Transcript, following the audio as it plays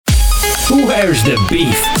Where's the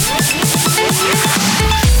beef?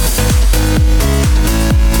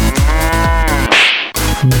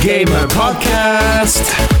 Gamer Podcast.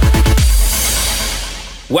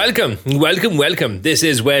 Welcome. This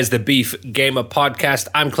is Where's the Beef Gamer Podcast.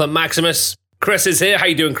 I'm Clint Maximus. Chris is here. How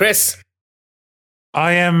you doing, Chris?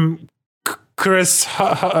 I am Chris.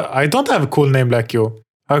 I don't have a cool name like you.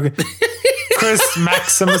 Okay. Chris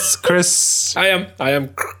Maximus. Chris. I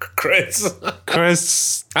am Chris.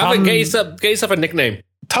 Chris. Get yourself a nickname.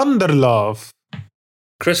 Thunderlove.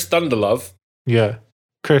 Chris Thunderlove. Yeah.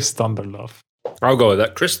 Chris Thunderlove. I'll go with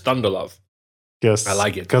that. Chris Thunderlove. Yes. I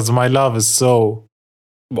like it. Because my love is so...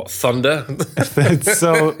 What, thunder? It's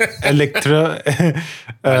so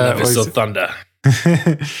My love is so thunder.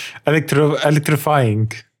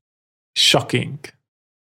 electrifying. Shocking.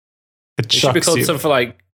 It should be shocks called you. something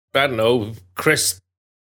like, I don't know, Chris...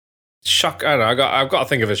 Shock, I don't know, I've got to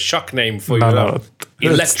think of a shock name for you. No.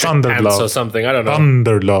 It's Electric Pants or something, I don't know.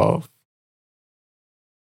 Thunderlove.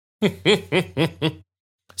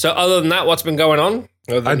 So other than that, what's been going on?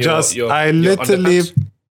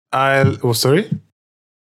 Sorry?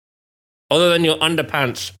 Other than your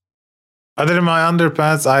underpants. Other than my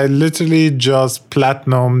underpants, I literally just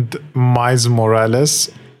platinumed Miles Morales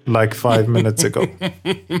like 5 minutes ago.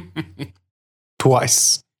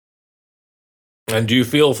 Twice. And do you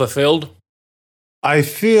feel fulfilled? I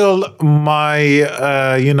feel my,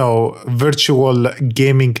 virtual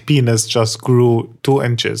gaming penis just grew 2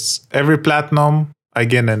 inches. Every platinum, I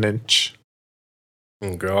gain an inch.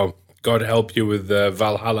 God help you with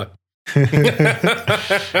Valhalla.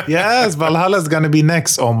 Yes, Valhalla is gonna be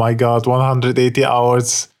next. Oh my god, 180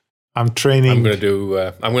 hours. I'm training. I'm gonna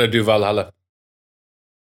do Valhalla.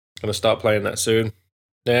 Gonna start playing that soon.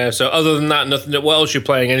 Yeah. So other than that, nothing. What else you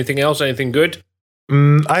playing? Anything else? Anything good?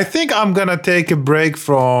 I think I'm gonna take a break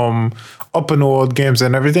from open world games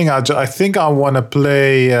and everything. I think I want to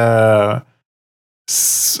play. I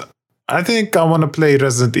think I want to play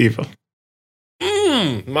Resident Evil.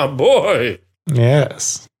 My boy.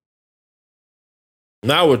 Yes.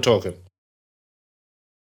 Now we're talking.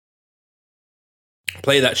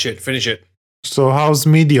 Play that shit. Finish it. So how's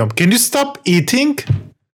Medium? Can you stop eating?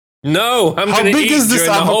 No, I'm going to eat. How big is this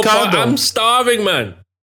avocado? I'm starving, man.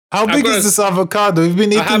 How big is this avocado? We've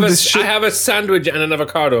been eating this shit. I have a sandwich and an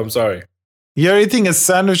avocado. I'm sorry. You're eating a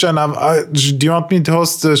sandwich and do you want me to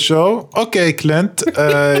host the show? Okay, Clint.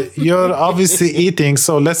 You're obviously eating,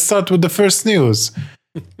 so let's start with the first news.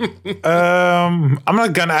 I'm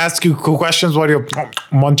not gonna ask you questions while you're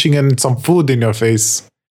munching in some food in your face.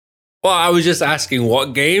 Well, I was just asking,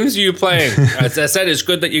 what games are you playing? As I said, it's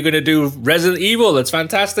good that you're going to do Resident Evil. That's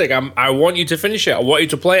fantastic. I want you to finish it. I want you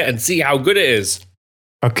to play it and see how good it is.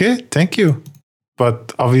 Okay, thank you.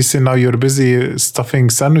 But obviously now you're busy stuffing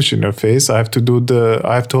sandwich in your face. I have to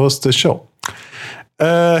host the show.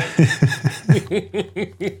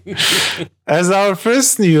 As our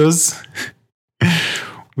first news,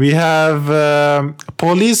 we have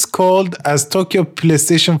police called as Tokyo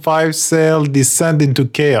PlayStation 5 sale descend into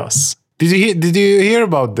chaos. Did you hear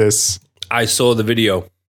about this? I saw the video.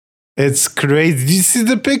 It's crazy. Did you see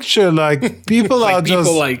the picture? Like people are just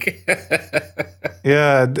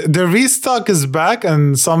yeah. The restock is back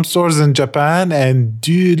in some stores in Japan, and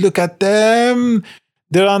dude, look at them.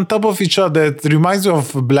 They're on top of each other. It reminds me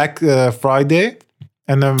of Black Friday,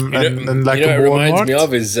 and like you know, a it Walmart. reminds me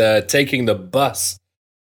of is taking the bus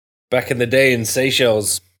back in the day in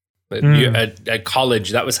Seychelles at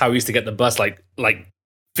college. That was how we used to get the bus. Like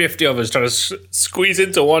 50 of us trying to squeeze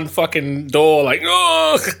into one fucking door. Like,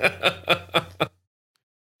 oh!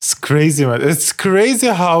 It's crazy, man. It's crazy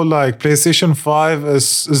how like PlayStation 5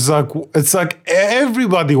 is like, it's like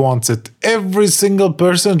everybody wants it. Every single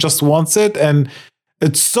person just wants it, and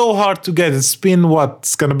it's so hard to get. It's been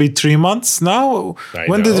it's gonna be 3 months now?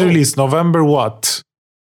 When did it release? November what?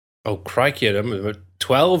 Oh, crikey.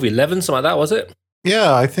 12, 11, something like that, was it?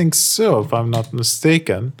 Yeah, I think so, if I'm not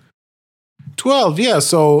mistaken. 12, yeah.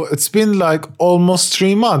 So it's been like almost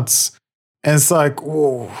 3 months. And it's like,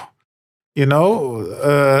 whoa. You know,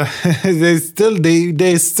 they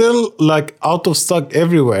still like out of stock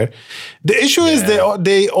everywhere. The issue is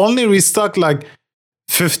they only restock like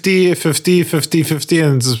 50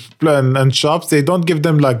 and shops. They don't give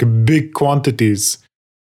them like big quantities.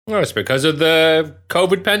 Well, it's because of the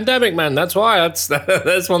COVID pandemic, man. That's why. That's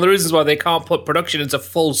one of the reasons why they can't put production into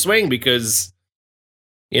full swing, because,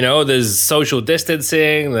 you know, there's social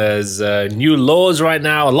distancing, there's new laws right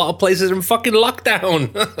now. A lot of places are in fucking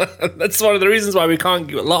lockdown. That's one of the reasons why a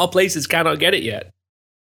lot of places cannot get it yet.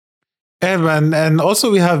 And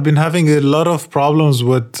also we have been having a lot of problems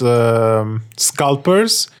with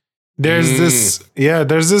scalpers.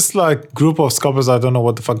 there's this like group of scalpers. I don't know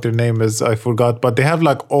what the fuck their name is. I forgot, but they have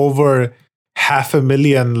like over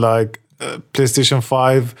 500,000 like PlayStation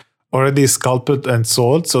 5 already scalped and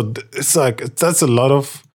sold. So it's like that's a lot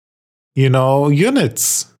of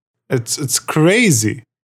units. It's crazy.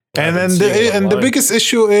 And then the biggest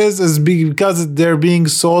issue is because they're being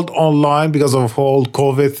sold online because of the whole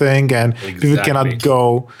COVID thing, and people cannot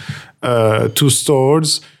go to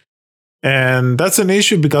stores. And that's an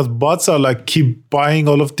issue because bots are like keep buying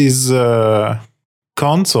all of these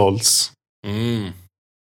consoles.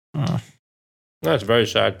 That's very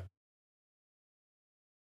sad.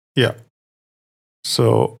 Yeah.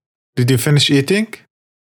 So, did you finish eating?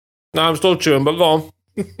 No, I'm still chewing, but go on.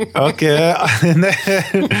 Okay.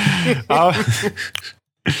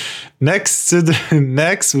 Next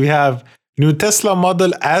we have new Tesla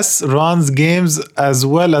Model S runs games as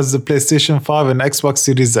well as the PlayStation 5 and Xbox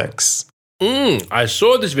Series X. I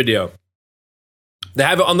saw this video. They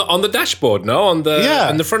have it on the dashboard, no? On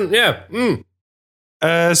the front, yeah.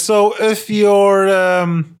 So if you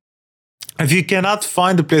cannot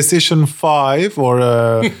find the PlayStation 5 or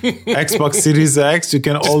Xbox Series X, you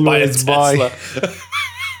can Just always buy.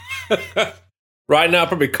 Right now,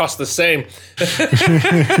 probably cost the same.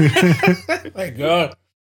 My God.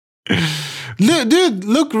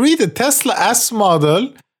 Look, read the Tesla S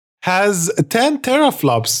model has 10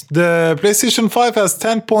 teraflops. The PlayStation 5 has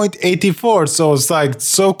 10.84. So it's like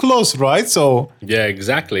so close, right? So yeah,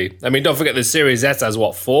 exactly. I mean, don't forget the Series S has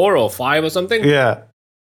what, 4 or 5 or something? Yeah.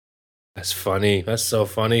 That's funny. That's so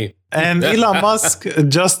funny. And Elon Musk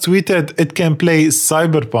just tweeted it can play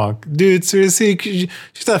Cyberpunk. Dude, seriously, you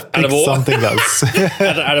should have picked something else.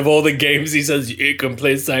 Out of all the games he says it can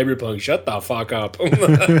play Cyberpunk, shut the fuck up.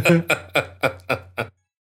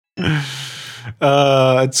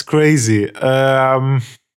 It's crazy.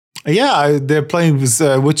 They're playing with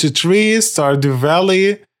Witcher 3, Stardew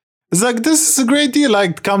Valley. It's like, this is a great deal.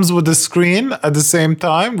 Like, it comes with a screen at the same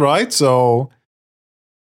time, right? So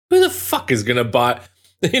who the fuck is gonna buy?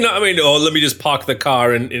 You know what I mean? Oh, let me just park the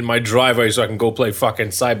car in my driveway so I can go play fucking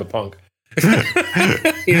Cyberpunk.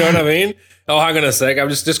 You know what I mean? Oh, hang on a sec. I'm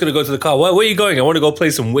just gonna go to the car. Where are you going? I want to go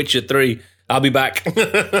play some Witcher 3. I'll be back.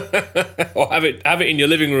 Or have it in your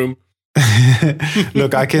living room.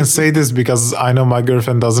 Look, I can say this because I know my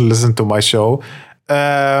girlfriend doesn't listen to my show.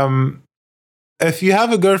 If you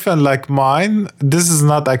have a girlfriend like mine, this is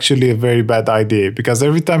not actually a very bad idea, because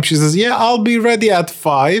every time she says, yeah, I'll be ready at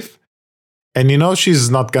 5, and she's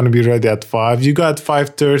not going to be ready at 5. You go at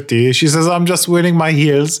 5:30. She says, I'm just wearing my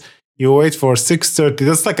heels. You wait for 6:30.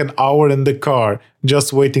 That's like an hour in the car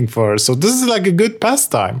just waiting for her. So this is like a good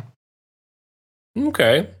pastime.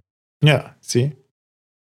 Okay. Yeah, see?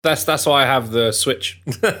 That's why I have the Switch.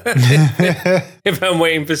 If I'm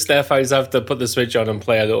waiting for Steph, I just have to put the Switch on and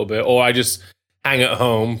play a little bit. Or I just hang at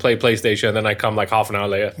home, play PlayStation, and then I come like half an hour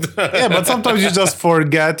later. Yeah, but sometimes you just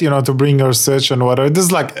forget, to bring your Switch and whatever. This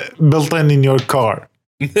is like built in your car.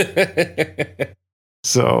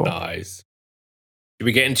 So nice. Should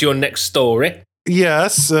we get into your next story?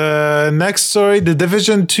 Yes. Next story, The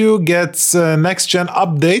Division 2 gets next-gen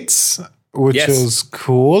updates, which is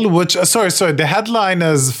cool. The headline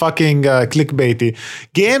is fucking clickbaity.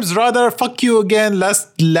 Games Radar, fuck you again.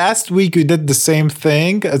 Last week you did the same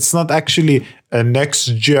thing. It's not actually a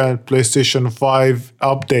next-gen PlayStation 5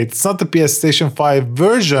 update. It's not the PlayStation 5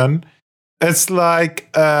 version. It's like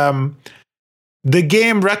the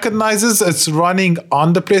game recognizes it's running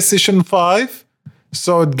on the PlayStation 5.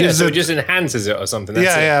 So it gives it just enhances it or something.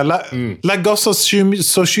 Like Ghost of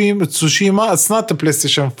Tsushima, it's not the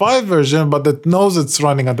PlayStation 5 version, but it knows it's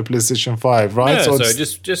running on the PlayStation 5, right? Yeah, so it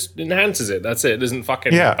just enhances it. That's it. It doesn't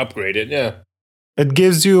fucking upgrade it. Yeah. It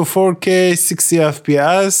gives you 4K 60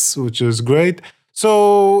 FPS, which is great.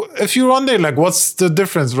 So if you're wondering, like, what's the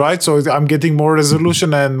difference, right? So I'm getting more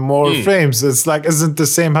resolution and more frames. It's like, isn't the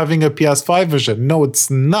same having a PS5 version? No, it's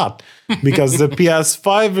not. Because the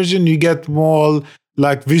PS5 version, you get more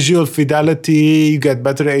like visual fidelity, you get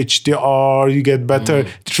better HDR, you get better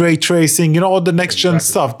ray tracing, all the next gen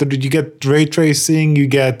stuff. You get ray tracing, you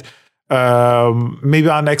get maybe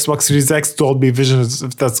on Xbox Series X Dolby Vision,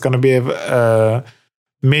 if that's going to be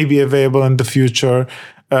maybe available in the future.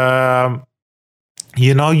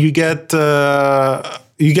 You get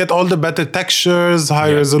all the better textures,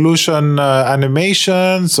 high resolution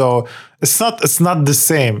animation. So it's not the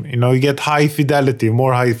same. You get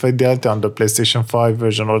more high fidelity on the PlayStation 5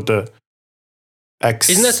 version or the X.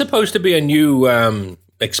 Isn't that supposed to be a new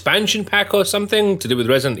expansion pack or something to do with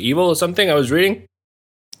Resident Evil or something? I was reading.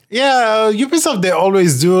 Yeah, Ubisoft, they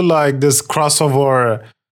always do like this crossover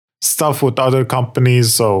stuff with other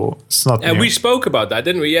companies, so it's not. And new. we spoke about that,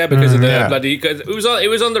 didn't we? Yeah, because of the yeah. bloody. Cause it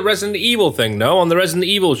was on the Resident Evil thing, no? On the Resident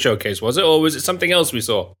Evil showcase, was it, or was it something else we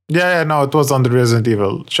saw? Yeah, no, it was on the Resident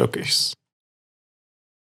Evil showcase.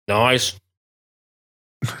 Nice.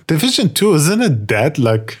 Division 2, isn't it dead?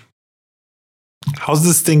 Like, how's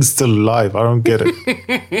this thing still alive? I don't get it.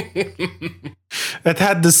 It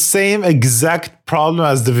had the same exact problem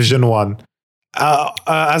as Division 1. When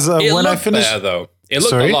I finished, better, though. It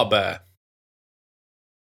looked Sorry? a lot better.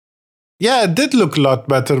 Yeah, it did look a lot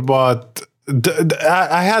better, but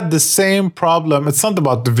I had the same problem. It's not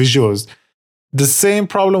about the visuals. The same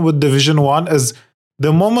problem with Division 1 is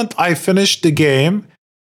the moment I finished the game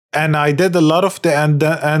and I did a lot of the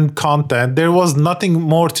end content, there was nothing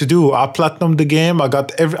more to do. I platinumed the game.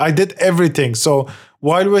 I did everything. So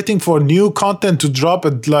while waiting for new content to drop,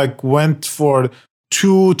 it like went for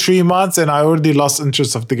 2-3 months and I already lost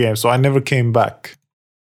interest of the game. So I never came back.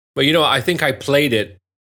 But you know, I think I played it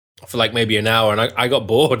for like maybe an hour and I got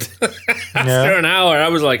bored. After an hour, I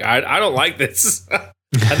was like, I don't like this.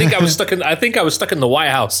 I think I was stuck in the White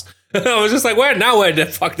House. I was just like, where the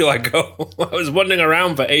fuck do I go? I was wandering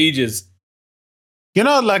around for ages. You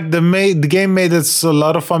know, like the game made it a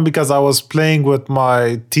lot of fun because I was playing with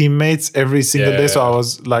my teammates every single day. So I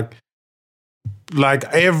was like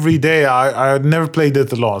every day. I never played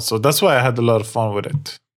it alone. So that's why I had a lot of fun with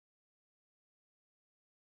it.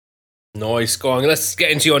 Nice. Go on. Let's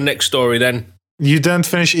get into your next story then. You didn't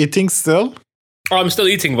finish eating still? Oh, I'm still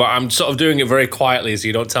eating, but I'm sort of doing it very quietly so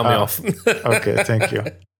you don't tell me off. Okay, thank you.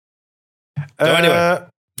 So anyway,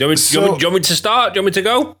 do you want me to start? Do you want me to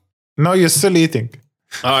go? No, you're still eating.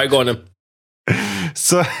 All right, go on then.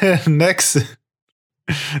 So next,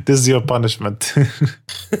 this is your punishment.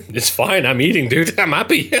 It's fine. I'm eating, dude. I'm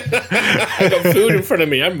happy. I got food in front of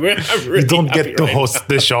me. I'm really You don't happy get to right host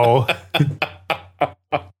the show.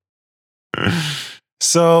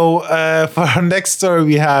 So for our next story,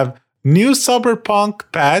 we have new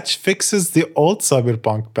Cyberpunk patch fixes the old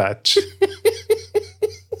Cyberpunk patch.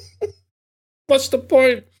 What's the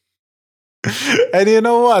point? And you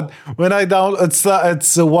know what? When I download, it's a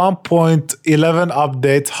 1.11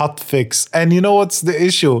 update hotfix. And you know what's the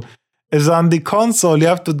issue? Is on the console, you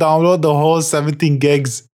have to download the whole 17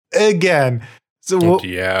 gigs again. So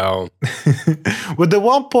Yeah. with the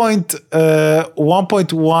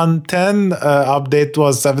 1.110 update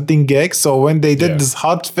was 17 gigs. So when they did this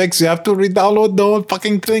hotfix, you have to re-download the whole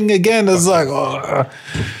fucking thing again. It's like,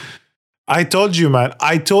 I told you, man.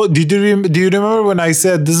 Do you remember when I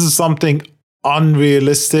said this is something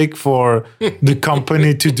unrealistic for the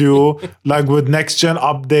company to do, like with next gen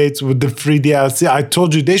updates with the free DLC? I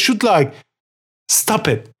told you they should stop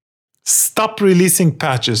it. Stop releasing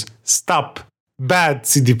patches. Stop. Bad,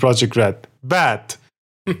 CD Projekt Red. Bad.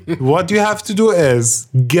 What you have to do is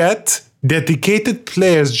get dedicated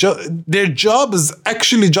players. Their job is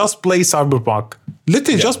actually just play Cyberpunk.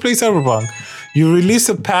 Literally, just play Cyberpunk. You release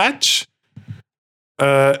a patch.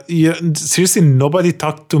 Seriously, nobody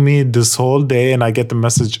talked to me this whole day, and I get the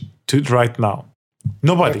message right now.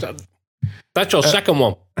 Nobody. That's your second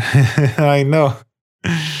one. I know.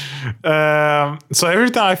 So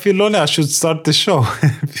every time I feel lonely, I should start the show.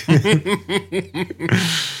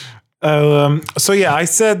 So yeah, I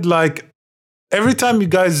said every time you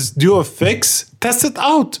guys do a fix, test it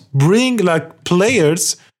out. Bring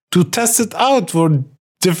players to test it out with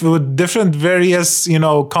different various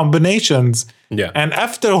combinations. Yeah. And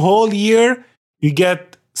after a whole year, you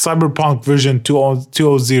get Cyberpunk version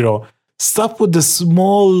 2.0. Stop with the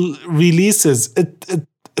small releases.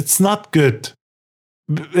 It's not good.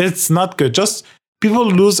 It's not good. Just people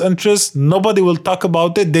lose interest. Nobody will talk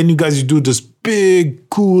about it. Then you do this big,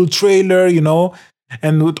 cool trailer,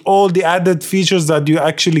 and with all the added features that you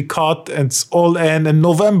actually caught, and it's all in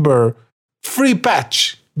November. Free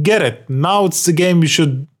patch. Get it. Now it's the game you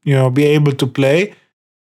should, be able to play.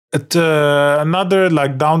 Another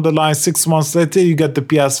down the line 6 months later, you get the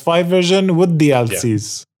PS5 version with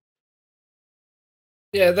DLCs.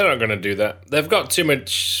 Yeah, they're not going to do that. They've got too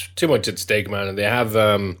much at stake, man, and they have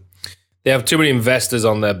too many investors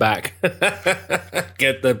on their back.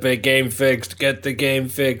 Get the big game fixed. Get the game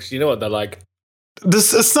fixed. You know what they're like.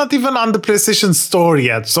 It's not even on the PlayStation Store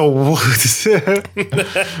yet. So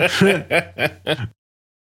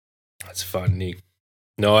that's funny.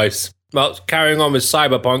 Nice. Well, carrying on with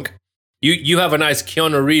Cyberpunk, you have a nice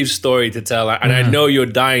Keanu Reeves story to tell, and I know you're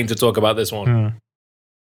dying to talk about this one.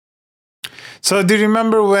 So do you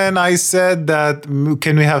remember when I said that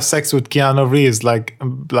can we have sex with Keanu Reeves like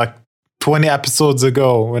 20 episodes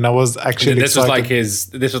ago when I was actually this was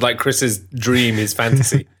like Chris's dream, his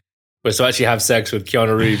fantasy. was to actually have sex with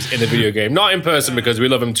Keanu Reeves in a video game. Not in person because we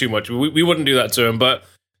love him too much. We wouldn't do that to him, but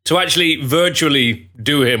to actually virtually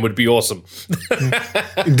do him would be awesome.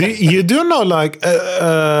 You do know, like, he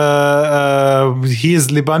is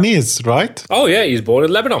Lebanese, right? Oh, yeah, he's born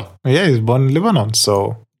in Lebanon. Yeah, he's born in Lebanon.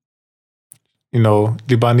 So,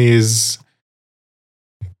 Lebanese,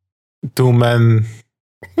 two men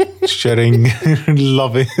sharing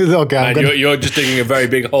loving. Okay, And you're just digging a very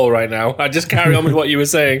big hole right now. I just carry on with what you were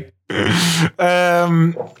saying.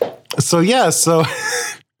 So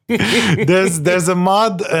there's a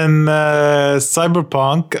mod in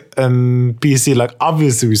Cyberpunk and PC. Like,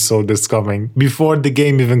 obviously we saw this coming before the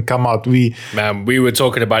game even come out. We were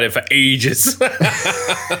talking about it for ages.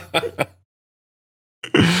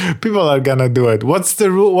 People are gonna do it. What's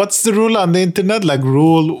the rule? What's the rule on the internet? Like,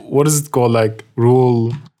 rule, what is it called? Like,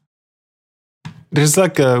 rule, there's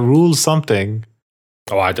like a rule something.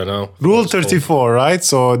 Oh, I don't know. Rule 34, right?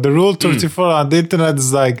 So the rule 34 on the internet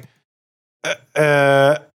is like,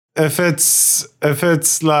 if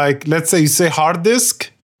it's like, let's say you say hard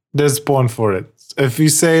disk, there's porn for it. If you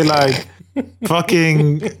say like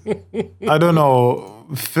fucking, I don't know,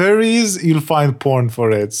 furries, you'll find porn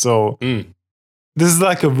for it. So this is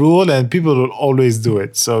like a rule and people will always do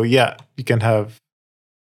it. So yeah, you can have,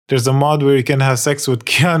 there's a mod where you can have sex with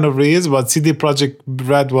Keanu Reeves, but CD Projekt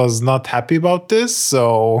Red was not happy about this,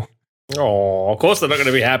 so... Oh, of course they're not going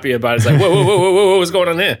to be happy about it. It's like, whoa, what's going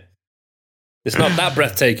on here? It's not that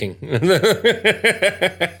breathtaking.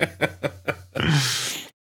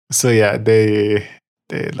 So yeah, they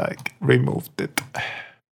like removed it.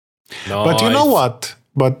 Nice. But you know what?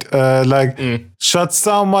 But shuts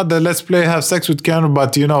down what the Let's Play have sex with Keanu,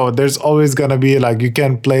 but there's always gonna be like, you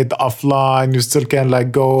can play it offline, you still can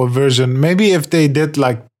like go a version. Maybe if they did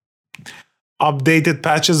like updated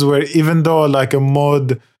patches where even though like a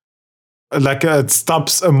mod, like it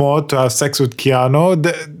stops a mod to have sex with Keanu,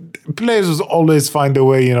 the players will always find a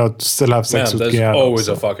way, to still have sex with Keanu. There's always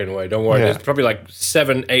a fucking way. Don't worry. Yeah. There's probably like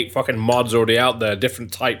 7-8 fucking mods already out there,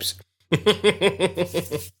 different types.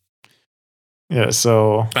 Yeah,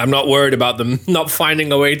 so... I'm not worried about them not finding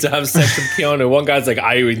a way to have sex with Keanu. One guy's like,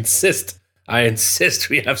 I insist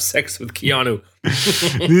we have sex with Keanu.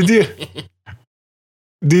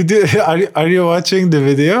 Are you watching the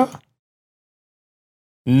video?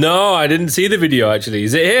 No, I didn't see the video actually.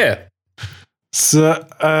 Is it here? So,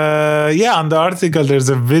 yeah, on the article there's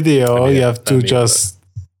a video. You have to just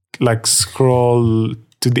like scroll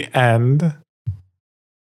to the end.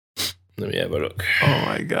 Let me have a look. Oh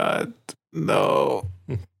my god. No.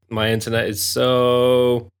 My internet is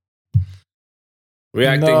so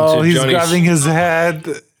reacting to he's Johnny's... grabbing his head.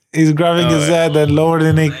 He's grabbing his head and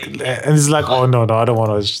lowering it. And he's like, oh no, I don't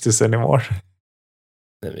want to watch this anymore.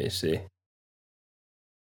 Let me see.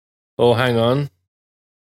 Oh, hang on.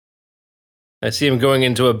 I see him going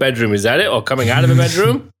into a bedroom. Is that it? Or coming out of a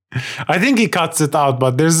bedroom? I think he cuts it out,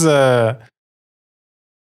 but there's a...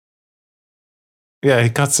 Yeah,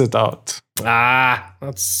 he cuts it out.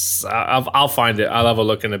 That's... I'll find it. I'll have a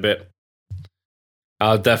look in a bit.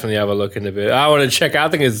 I'll definitely have a look in a bit. I want to check out.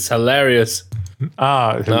 I think it's hilarious.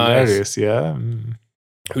 Hilarious, nice. Yeah.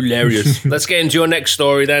 Hilarious. Let's get into your next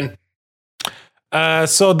story then.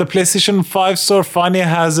 So the PlayStation 5 store finally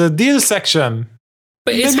has a deal section.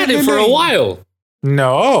 But it's had it for a while.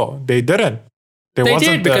 No, they didn't. They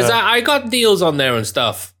did, because I got deals on there and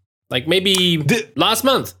stuff. Like maybe last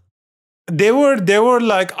month. They were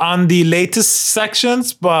like on the latest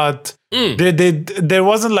sections, but there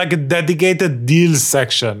wasn't like a dedicated deals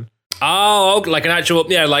section. Oh, okay, like an actual,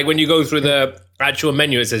 like when you go through the actual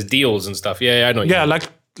menu, it says deals and stuff. Yeah, I know. Yeah, like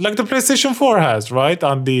the PlayStation 4 has, right?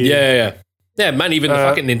 On the yeah, man. Even the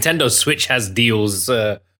fucking Nintendo Switch has deals.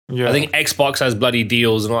 I think Xbox has bloody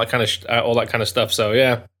deals and all that kind of stuff. So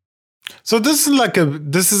yeah. So this isn't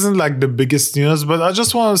like the biggest news, but I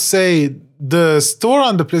just want to say the store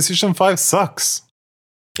on the PlayStation 5 sucks.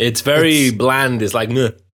 It's very bland. It's like, meh.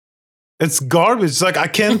 It's garbage. It's like I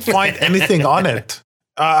can't find anything on it.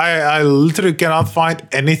 I literally cannot find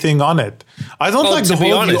anything on it. I don't like the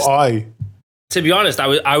whole UI. To be honest,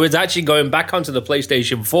 I was actually going back onto the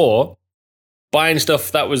PlayStation 4, buying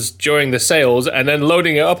stuff that was during the sales, and then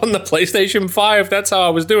loading it up on the PlayStation 5. That's how I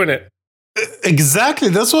was doing it. Exactly.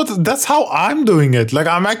 That's how I'm doing it. Like,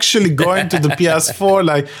 I'm actually going to the PS4.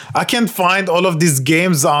 Like, I can't find all of these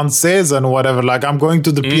games on sales and whatever. Like, I'm going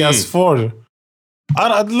to the PS4.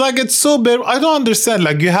 Like, it's so bad. I don't understand.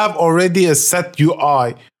 Like, you have already a set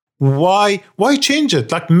UI. Why change it?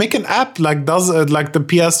 Like, make an app like does it like the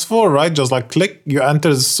PS4, right? Just like click, you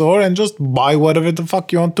enter the store and just buy whatever the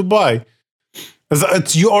fuck you want to buy.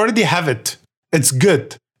 You already have it. It's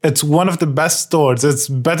good. It's one of the best stores. It's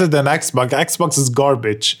better than Xbox. Xbox is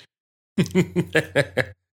garbage.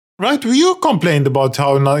 Right? You complained about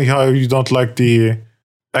how you don't like the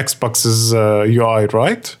Xbox's UI,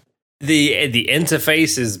 right? The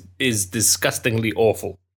interface is disgustingly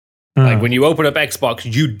awful. Like when you open up Xbox,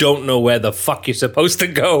 you don't know where the fuck you're supposed to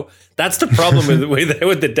go. That's the problem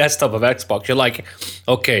with the desktop of Xbox. You're like,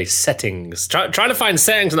 okay, settings. Trying to find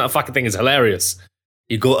settings on that fucking thing is hilarious.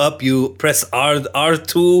 You go up, you press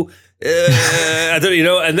R2, I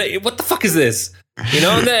don't, and then, what the fuck is this?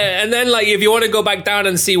 And then like if you want to go back down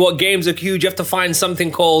and see what games are queued, you have to find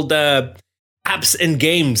something called apps and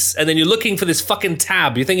games, and then you're looking for this fucking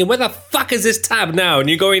tab. You're thinking, where the fuck is this tab now? And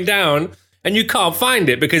you're going down. And you can't find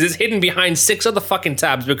it because it's hidden behind 6 other fucking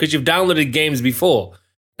tabs because you've downloaded games before.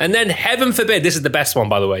 And then heaven forbid, this is the best one,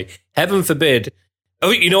 by the way. Heaven forbid. Oh,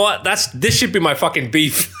 you know what? This should be my fucking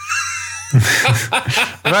beef.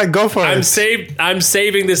 Right, go for it. I'm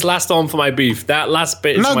saving this last one for my beef. That last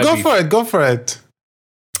bit is my beef. Go for it.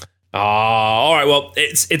 All right. Well,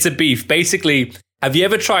 it's a beef. Basically, have you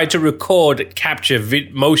ever tried to capture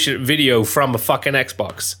motion video from a fucking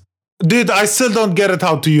Xbox? Dude, I still don't get it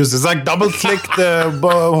how to use this. Like double click the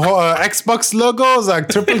Xbox logos, like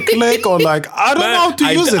triple click, or like I don't know how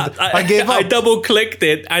to use it. I gave up. I double clicked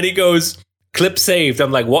it and it goes clip saved.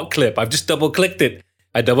 I'm like, what clip? I've just double clicked it.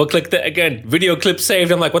 I double clicked it again. Video clip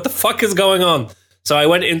saved. I'm like, what the fuck is going on? So I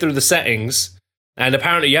went in through the settings, and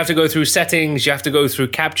apparently you have to go through settings, you have to go through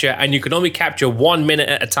capture, and you can only capture 1 minute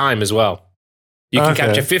at a time as well. You can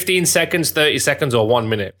capture 15 seconds, 30 seconds, or 1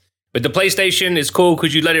 minute. But the PlayStation is cool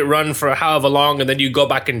because you let it run for however long and then you go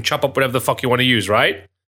back and chop up whatever the fuck you want to use, right?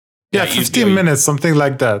 Yeah, 15 minutes, something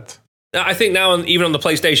like that. I think now, even on the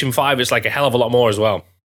PlayStation 5, it's like a hell of a lot more as well.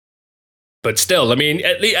 But still, I mean,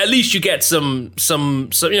 at least you get some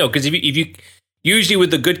because if you usually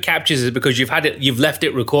with the good captures is because you've left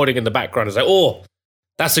it recording in the background. It's like, oh,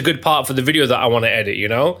 that's a good part for the video that I want to edit,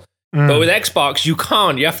 But with Xbox, you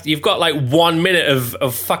can't. You've got like 1 minute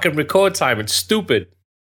of fucking record time. It's stupid.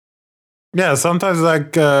 Yeah, sometimes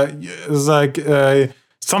it's like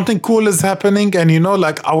something cool is happening, and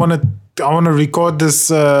like I want to record this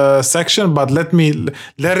section, but let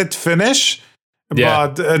it finish. Yeah.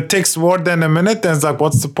 But it takes more than a minute, and it's like,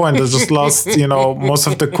 what's the point? I just lost most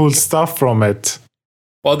of the cool stuff from it.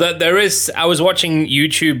 Well, there is. I was watching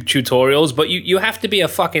YouTube tutorials, but you have to be a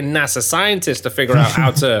fucking NASA scientist to figure out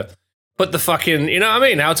how to put the fucking,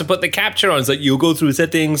 how to put the capture on. It's like you go through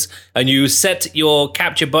settings and you set your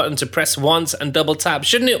capture button to press once and double tap.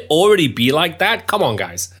 Shouldn't it already be like that? Come on,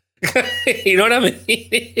 guys. You know what I mean?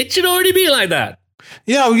 It should already be like that.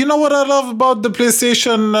 Yeah, you know what I love about the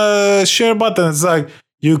PlayStation share button? It's like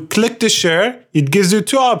you click the share, it gives you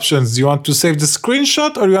 2 options. You want to save the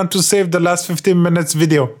screenshot or you want to save the last 15 minutes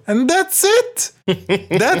video. And that's it.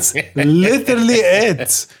 That's literally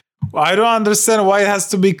it. I don't understand why it has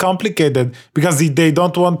to be complicated, because they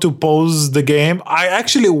don't want to pause the game. I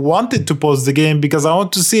actually wanted to pause the game because I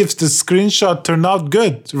want to see if the screenshot turned out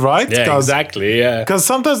good, right? Yeah, exactly, yeah. Because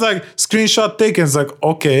sometimes like screenshot taken is like,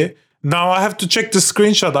 okay, now I have to check the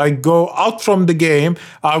screenshot. I go out from the game.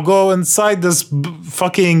 I'll go inside this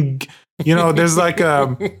fucking... there's like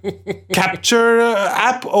a capture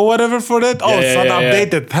app or whatever for that. Oh, it's not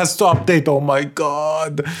updated. It has to update. Oh my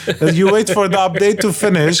God. You wait for the update to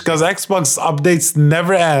finish because Xbox updates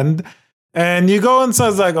never end. And you go inside,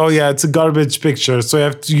 it's like, oh yeah, it's a garbage picture.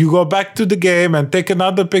 So you go back to the game and take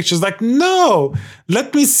another picture. It's like, no,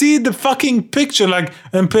 let me see the fucking picture. Like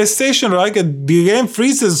in PlayStation, right? The game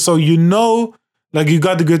freezes, so like you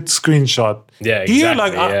got a good screenshot. Yeah, exactly. Here,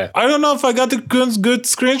 like I don't know if I got a good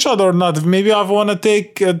screenshot or not. Maybe I want to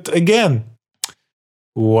take it again.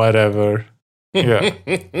 Whatever. Yeah.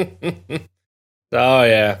 Oh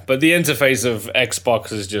yeah, but the interface of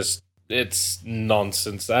Xbox is it's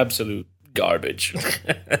nonsense. Absolute garbage.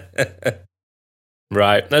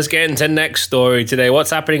 Right. Let's get into the next story today.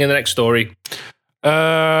 What's happening in the next story?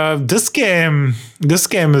 This game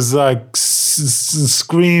is like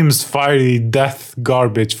screams fiery death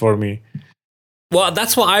garbage for me. Well,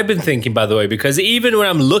 that's what I've been thinking, by the way, because even when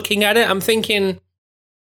I'm looking at it, I'm thinking,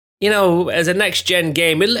 as a next gen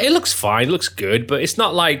game, it looks fine, it looks good, but it's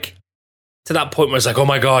not like to that point where it's like, oh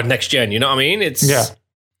my God, next gen. You know what I mean? It's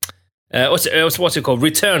what's it called?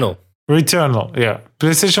 Returnal, yeah.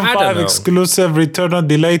 PlayStation 5 exclusive Returnal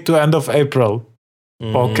delayed to end of April.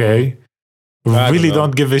 Okay. Really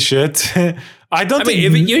don't give a shit. I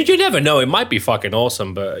mean, you never know. It might be fucking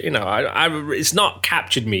awesome, but it's not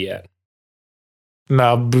captured me yet.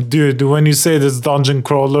 No, but dude, when you say this dungeon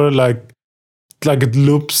crawler, like it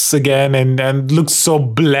loops again and looks so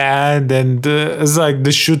bland, and it's like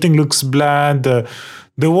the shooting looks bland.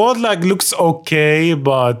 The world like looks okay,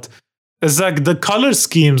 but it's like the color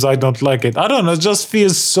schemes. I don't like it. I don't know. It just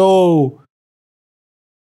feels so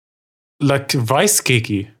like rice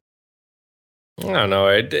cakey. I don't know.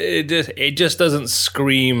 It just doesn't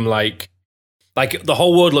scream like the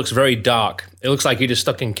whole world looks very dark. It looks like you're just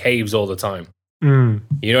stuck in caves all the time.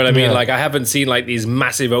 You know what I mean? Yeah. Like I haven't seen like these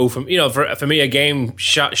massive open. You know, for me, a game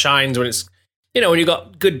shines when it's, you know, when you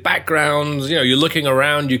got good backgrounds. You know, you're looking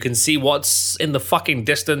around, you can see what's in the fucking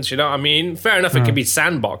distance. You know what I mean? Fair enough. It can be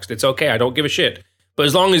sandboxed. It's okay. I don't give a shit. But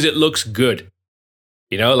as long as it looks good,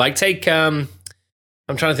 you know, like take. I'm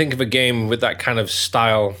trying to think of a game with that kind of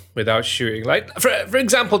style without shooting. Like for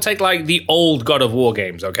example, take like the old God of War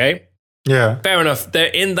games. Okay. Yeah. Fair enough. They're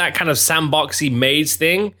in that kind of sandboxy maze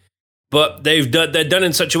thing. But they're done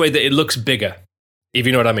in such a way that it looks bigger, if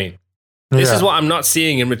you know what I mean. This is what I'm not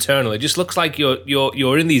seeing in Returnal. It just looks like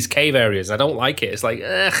you're in these cave areas. I don't like it. It's like,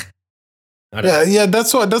 ugh. Yeah.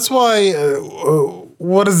 That's why.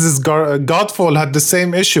 What is this? Godfall had the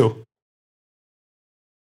same issue.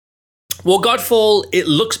 Well, Godfall, it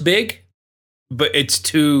looks big, but it's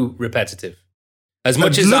too repetitive. As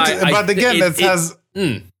much as but again, it has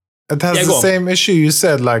the same issue you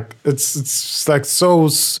said. Like it's like so.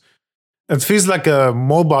 It feels like a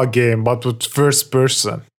mobile game, but with first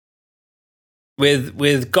person.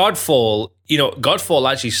 With Godfall, you know, Godfall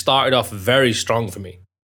actually started off very strong for me.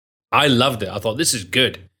 I loved it. I thought, this is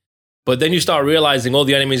good. But then you start realizing all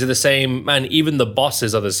the enemies are the same. Man, even the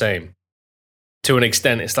bosses are the same. To an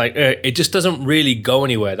extent, it's like, it just doesn't really go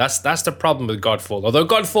anywhere. That's the problem with Godfall. Although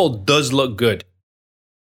Godfall does look good.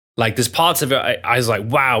 Like, there's parts of it, I was like,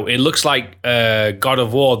 wow, it looks like God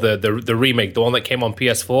of War, the remake, the one that came on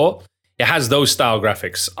PS4. It has those style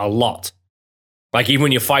graphics a lot. Like even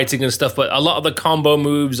when you're fighting and stuff, but a lot of the combo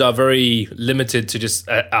moves are very limited to just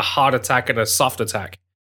a hard attack and a soft attack.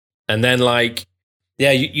 And then like,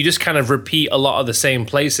 yeah, you just kind of repeat a lot of the same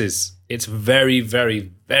places. It's very,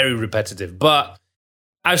 very, very repetitive. But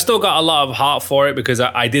I've still got a lot of heart for it because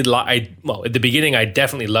I at the beginning, I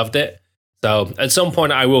definitely loved it. So at some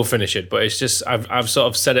point I will finish it, but it's just, I've sort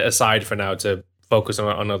of set it aside for now to focus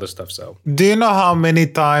on other stuff. So do you know how many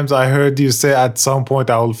times I heard you say at some point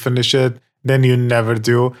I will finish it, then you never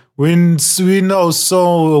do? We know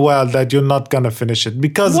so well that you're not gonna finish it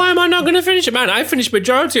because why am I not gonna finish it, man? I finished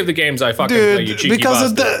majority of the games I fucking play. You cheeky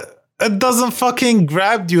because it doesn't fucking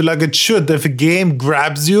grab you like it should. If a game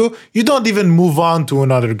grabs you, you don't even move on to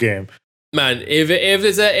another game. Man, if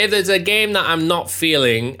there's a game that I'm not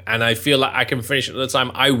feeling and I feel like I can finish it at the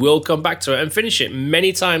time, I will come back to it and finish it.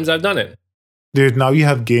 Many times I've done it. Dude, now you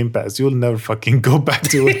have Game Pass. You'll never fucking go back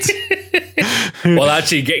to it. Well,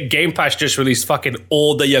 actually, Game Pass just released fucking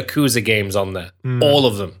all the Yakuza games on there. All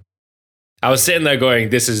of them. I was sitting there going,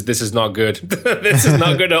 this is not good. This is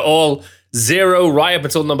not good at all. 0 right up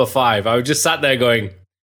until number 5. I was just sat there going,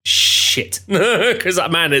 shit. Because,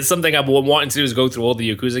 man, it's something I've been wanting to do is go through all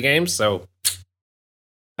the Yakuza games. So,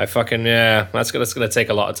 I fucking, that's gonna take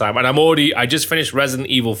a lot of time. And I just finished Resident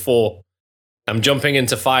Evil 4. I'm jumping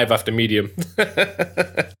into 5 after Medium.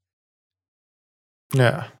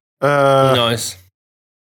 Yeah. Nice.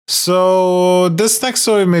 So this next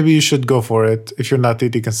story, maybe you should go for it if you're not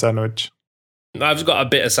eating a sandwich. I've just got a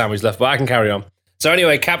bit of sandwich left, but I can carry on. So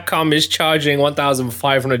anyway, Capcom is charging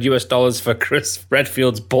 $1,500 for Chris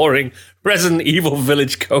Redfield's boring Resident Evil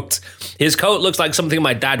Village coat. His coat looks like something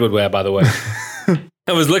my dad would wear, by the way.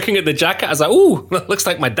 I was looking at the jacket. I was like, ooh, looks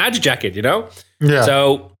like my dad's jacket, you know? Yeah.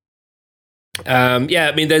 So... I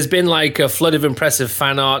mean, there's been like a flood of impressive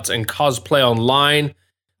fan art and cosplay online.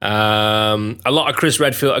 A lot of Chris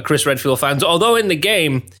Redfield fans, although in the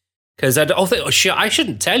game, because I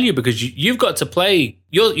shouldn't tell you because you've got to play.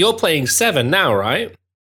 You're playing 7 now, right?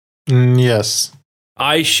 Yes.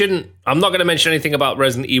 I'm not going to mention anything about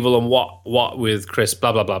Resident Evil and what with Chris.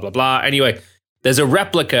 Blah blah blah blah blah. Anyway, there's a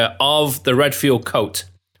replica of the Redfield coat,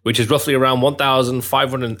 which is roughly around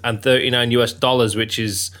 $1,539, which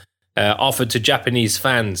is offered to Japanese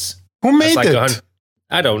fans. Who made it?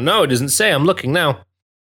 I don't know. It doesn't say. I'm looking now.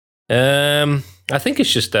 I think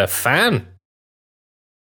it's just a fan.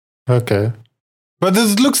 Okay. But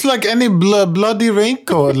this looks like any bloody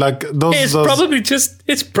raincoat. Like those. It's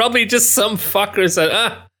probably just some fucker said,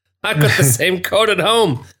 I got the same coat at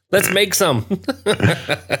home. Let's make some.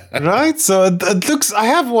 Right? So it looks. I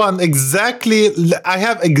have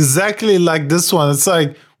exactly like this one. It's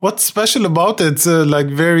like, what's special about it? It's like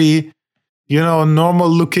very, normal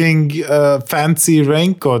looking fancy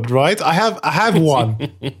raincoat, right? I have one.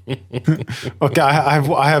 Okay,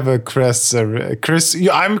 I have a Chris.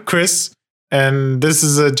 I'm Chris, and this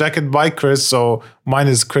is a jacket by Chris. So mine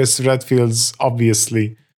is Chris Redfield's,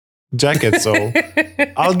 obviously. jacket. So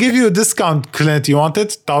I'll give you a discount, Clint. You want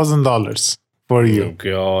it? $1,000 for Oh, you.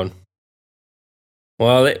 God.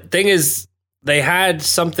 Well, the thing is, they had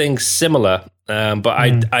something similar, but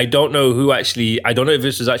I don't know who actually. I don't know if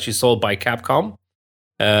this was actually sold by Capcom.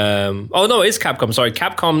 Oh no, it is Capcom. Sorry,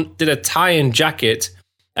 Capcom did a tie-in jacket,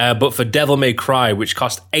 but for Devil May Cry, which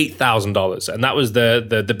cost $8,000, and that was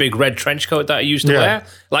the big red trench coat that I used to wear.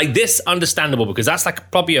 Like this, understandable because that's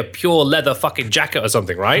like probably a pure leather fucking jacket or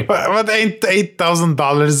something, right? But ain't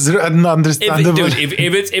 $8,000 understandable?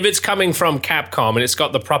 If it's coming from Capcom and it's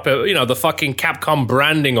got the proper, the fucking Capcom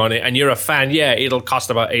branding on it, and you're a fan, it'll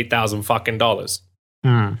cost about $8,000 fucking dollars.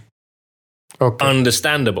 Okay.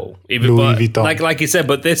 Understandable. Louis Vuitton. Like you said,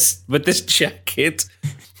 but this jacket,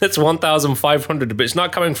 that's $1,500, but it's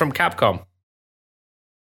not coming from Capcom.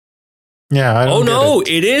 Yeah. I don't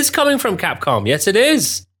get it is coming from Capcom. Yes, it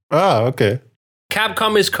is. Oh, okay.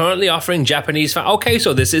 Capcom is currently offering Japanese fans. Okay,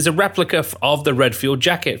 so this is a replica of the Redfield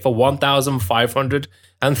jacket for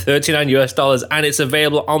 $1,539 and it's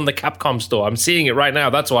available on the Capcom store. I'm seeing it right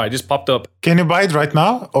now. That's why it just popped up. Can you buy it right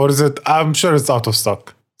now, or is it? I'm sure it's out of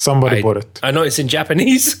stock. Somebody bought it. I know it's in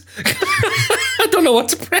Japanese. I don't know what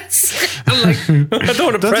to press. I'm like, I don't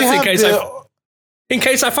want to press in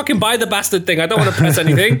case I fucking buy the bastard thing. I don't want to press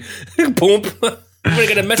anything. Boom. I'm going to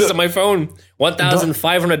get a message on my phone.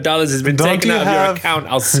 $1,500 has been taken out of your account.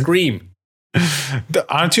 I'll scream.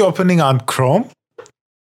 Aren't you opening on Chrome?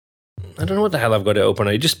 I don't know what the hell I've got to open.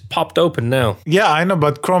 It just popped open now. Yeah, I know,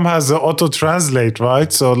 but Chrome has auto translate,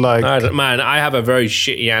 right? So like, I have a very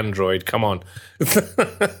shitty Android. Come on.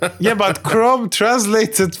 Yeah, but Chrome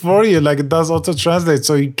translates it for you. Like it does auto translate,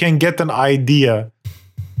 so you can get an idea.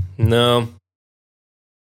 No,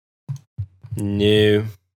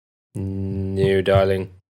 darling.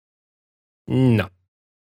 No.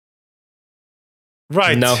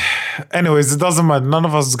 Right. No. Anyways, it doesn't matter. None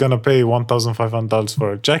of us is gonna pay $1,500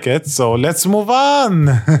 for a jacket. So let's move on.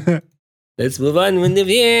 Let's move on.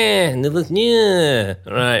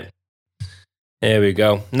 Right. There we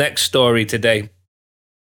go. Next story today.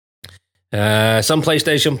 Some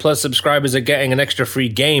PlayStation Plus subscribers are getting an extra free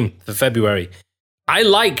game for February. I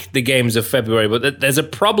like the games of February, but there's a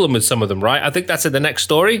problem with some of them, right? I think that's in the next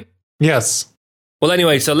story. Yes. Well,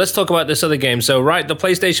 anyway, so let's talk about this other game. So, right, the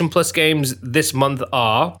PlayStation Plus games this month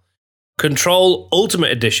are Control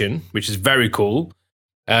Ultimate Edition, which is very cool.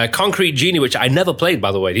 Concrete Genie, which I never played,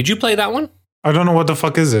 by the way. Did you play that one? I don't know what the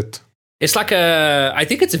fuck is it. It's like I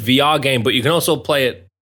think it's a VR game, but you can also play it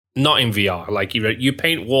not in VR. Like you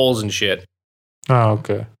paint walls and shit. Oh,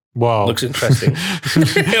 okay. Wow. Looks interesting.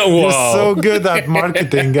 You're so good at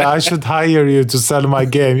marketing. I should hire you to sell my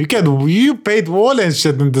game. You paint wall and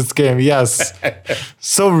shit in this game. Yes.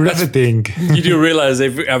 So riveting. You do realize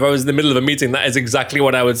if I was in the middle of a meeting, that is exactly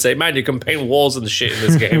what I would say. Man, you can paint walls and shit in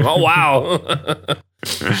this game. Oh, wow.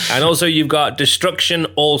 And also you've got Destruction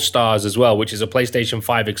All-Stars as well, which is a PlayStation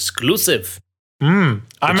 5 exclusive. I'm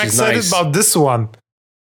excited about this one.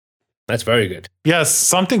 That's very good. Yes,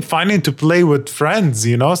 something funny to play with friends,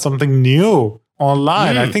 something new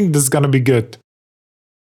online. I think this is going to be good.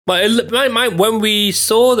 But when we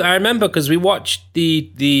saw, I remember because we watched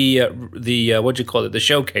the what do you call it, the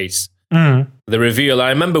showcase, the reveal. I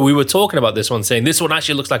remember we were talking about this one, saying this one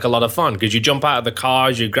actually looks like a lot of fun because you jump out of the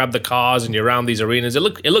cars, you grab the cars, and you're around these arenas. It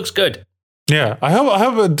looks good. Yeah, I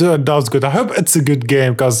hope it does good. I hope it's a good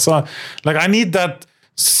game because I need that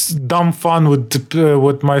dumb fun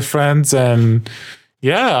with my friends, and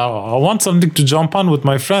I want something to jump on with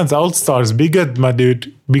my friends. All Stars, be good, my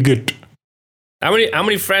dude, be good. How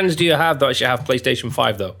many friends do you have that actually have PlayStation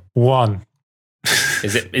 5 though? One.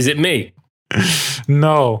 Is it me?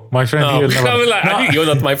 No, my friend here. I think you're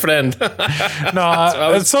not my friend.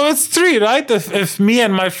 No, so it's 3, right? If me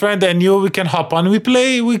and my friend and you, we can hop on. We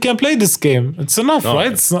can play this game. It's enough,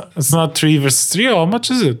 right? It's not 3 versus 3. How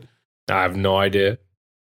much is it? I have no idea.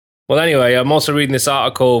 Well, anyway, I'm also reading this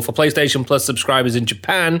article. For PlayStation Plus subscribers in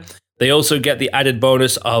Japan, they also get the added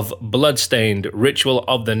bonus of Bloodstained Ritual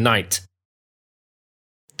of the Night.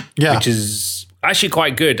 Yeah. Which is actually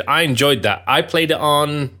quite good. I enjoyed that. I played it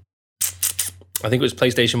on, I think it was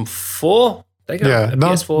PlayStation 4.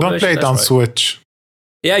 Don't play it on Switch.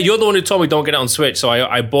 Yeah, you're the one who told me don't get it on Switch, so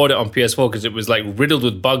I bought it on PS4 because it was like riddled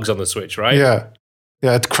with bugs on the Switch, right? Yeah,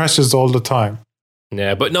 it crashes all the time.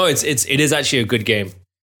 Yeah, but no, it is actually a good game.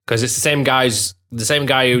 Because it's the same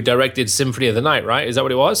guy who directed Symphony of the Night, right? Is that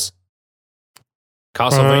what it was?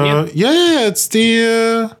 Castlevania? It's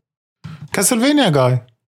the Castlevania guy.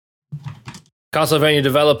 Castlevania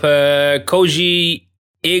developer Koji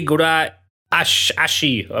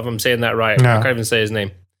Igarashi, if I'm saying that right. I can't even say his name.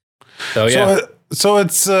 So, yeah. So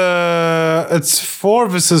it's 4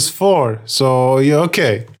 versus 4. So yeah,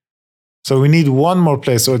 okay. So we need one more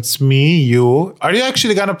player. So it's me, you. Are you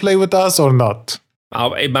actually gonna play with us or not?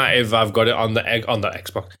 It might if I've got it on the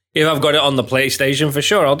Xbox. If I've got it on the PlayStation, for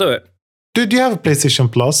sure, I'll do it. Dude, you have a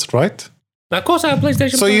PlayStation Plus, right? Of course, I have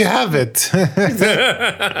PlayStation. So Plus. you have it.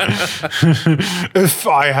 If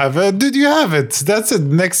I have it, dude, you have it. That's it.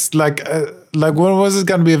 Next, like when was it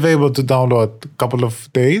gonna be available to download? A couple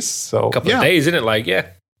of days. So A couple of days, isn't it? Like, yeah,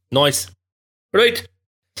 nice. Right.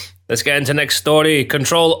 Let's get into next story.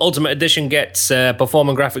 Control Ultimate Edition gets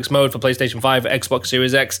performance graphics mode for PlayStation 5, Xbox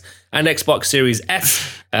Series X, and Xbox Series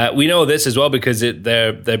S. We know this as well because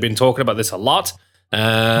they've been talking about this a lot.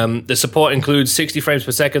 The support includes 60 frames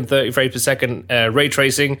per second, 30 frames per second ray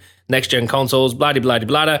tracing, next-gen consoles,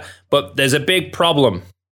 blah-de-blah-de-blah-de. But there's a big problem.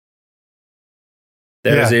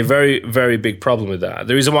 There is a very, very big problem with that.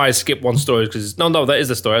 The reason why I skipped one story is because... No, that is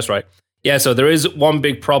the story. That's right. Yeah, so there is one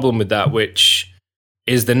big problem with that, which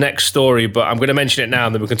is the next story, but I'm going to mention it now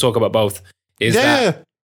and then we can talk about both. Is that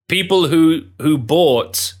people who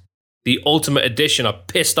bought the Ultimate Edition are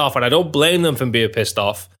pissed off, and I don't blame them for being pissed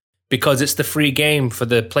off, because it's the free game for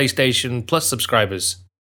the PlayStation Plus subscribers.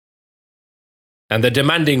 And they're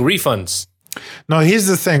demanding refunds. No, here's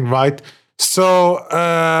the thing, right? So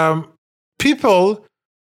people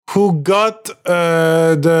who got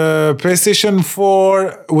the PlayStation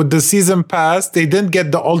 4 with the season pass, they didn't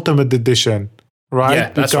get the Ultimate Edition, right? Yeah,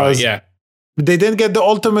 that's right, yeah. They didn't get the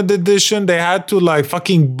Ultimate Edition. They had to like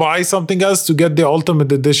fucking buy something else to get the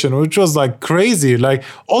Ultimate Edition, which was like crazy. Like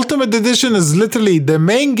Ultimate Edition is literally the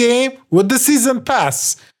main game with the season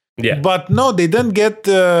pass. Yeah. But no, they didn't get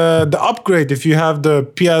the upgrade if you have the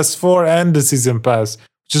PS4 and the season pass,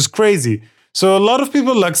 which is crazy. So a lot of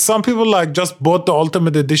people, like some people, like just bought the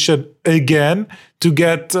Ultimate Edition again to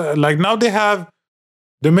get like now they have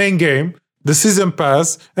the main game, the season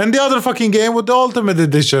pass, and the other fucking game with the Ultimate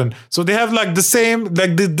Edition. So they have like the same,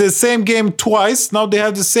 like the same game twice. Now they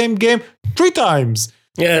have the same game 3 times.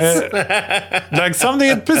 Yes. Like something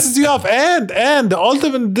that pisses you off. And the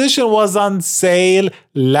Ultimate Edition was on sale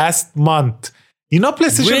last month. You know,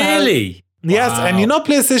 PlayStation Really? Yes, Wow. and you know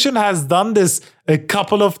PlayStation has done this a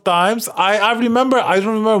couple of times. I don't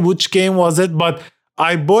remember which game was it, but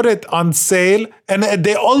I bought it on sale, and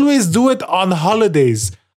they always do it on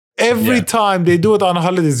holidays. Every time they do it on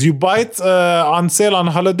holidays. You buy it on sale on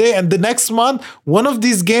holiday, and the next month, one of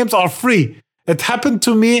these games are free. It happened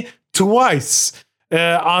to me twice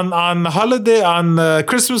on holiday, on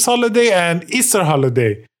Christmas holiday and Easter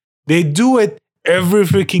holiday. They do it every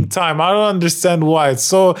freaking time. I don't understand why.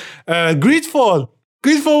 So Greedfall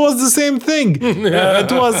was the same thing.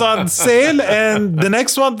 It was on sale, and the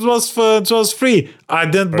next one was free. I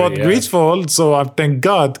didn't bought Greedfall, so I thank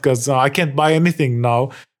God, because I can't buy anything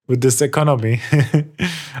now with this economy.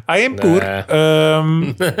 I am poor. I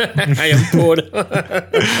am poor.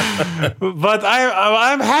 But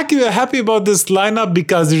I'm happy about this lineup,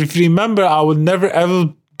 because if you remember, I would never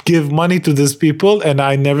ever give money to these people, and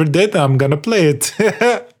I never did. I'm gonna play it.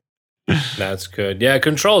 That's good. Yeah,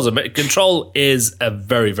 Control is a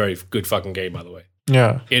very, very good fucking game, by the way.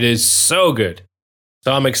 Yeah, it is so good.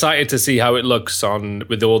 So I'm excited to see how it looks on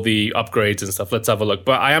with all the upgrades and stuff. Let's have a look.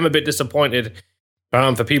 But I am a bit disappointed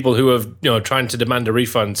for people who have trying to demand a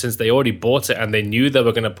refund since they already bought it and they knew they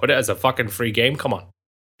were going to put it as a fucking free game. Come on.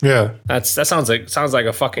 Yeah, that sounds like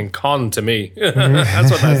a fucking con to me. That's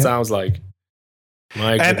what that sounds like.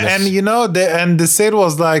 My goodness. And the sale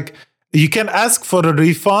was like, you can ask for a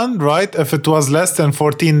refund, right? If it was less than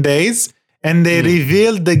 14 days, and they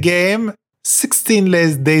revealed the game 16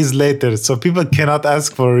 days later. So people cannot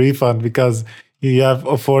ask for a refund because you have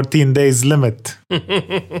a 14 days limit.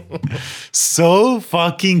 So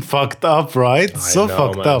fucking fucked up, right?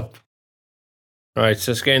 Fucked up. Right,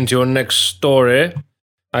 so let's get into your next story.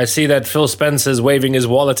 I see that Phil Spencer's waving his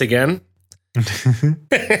wallet again.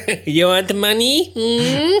 You want money?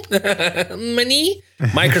 Money?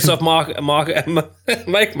 Microsoft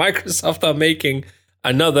are making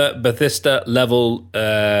another Bethesda level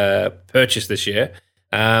purchase this year.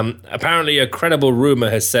 Apparently, a credible rumor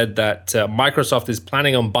has said that Microsoft is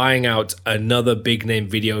planning on buying out another big name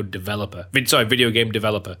video game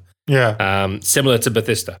developer. Yeah. Similar to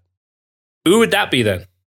Bethesda. Who would that be then?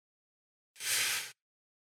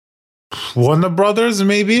 Warner Brothers,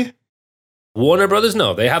 maybe? Warner Brothers?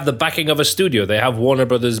 No, they have the backing of a studio. They have Warner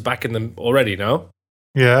Brothers backing them already, no?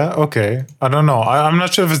 Yeah, okay. I don't know. I'm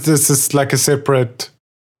not sure if this is like a separate...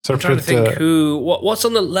 I'm trying to think what's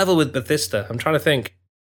on the level with Bethesda? I'm trying to think.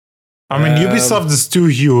 I mean, Ubisoft is too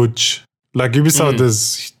huge. Like, Ubisoft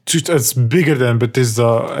is it's bigger than Bethesda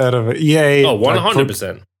out of EA. Oh,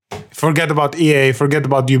 100%. Forget about EA. Forget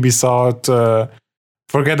about Ubisoft.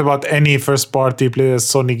 Forget about any first-party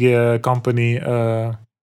Sony company. I'm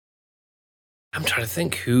trying to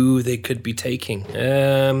think who they could be taking.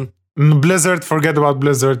 Blizzard. Forget about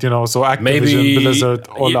Blizzard. So Activision, Maybe Blizzard,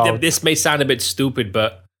 all out. This may sound a bit stupid,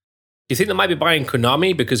 but do you think they might be buying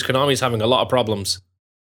Konami because Konami's having a lot of problems?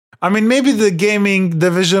 I mean, maybe the gaming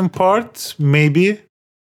division part, maybe.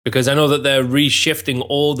 Because I know that they're reshifting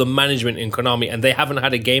all the management in Konami, and they haven't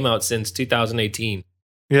had a game out since 2018.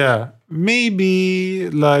 Yeah, maybe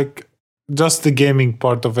like just the gaming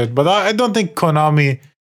part of it, but I don't think Konami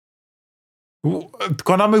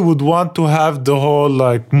would want to have the whole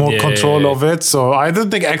like more control of it. So I don't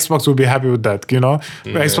think Xbox would be happy with that.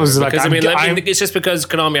 Xbox is like, it's just because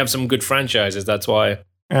Konami have some good franchises. That's why.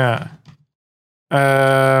 Yeah.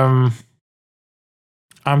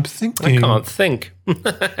 I'm thinking. I can't think.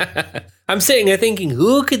 I'm sitting here thinking,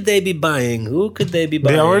 who could they be buying?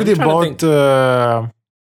 They already bought.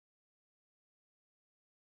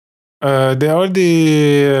 They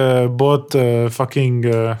already bought fucking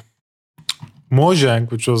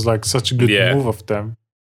Mojang, which was like such a good move of them.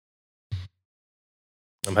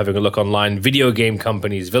 I'm having a look online. Video game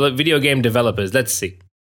companies, video game developers. Let's see.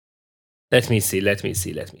 Let me see.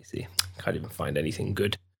 Can't even find anything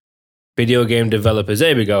good. Video game developers.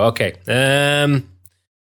 There we go. Okay.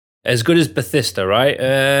 As good as Bethesda, right?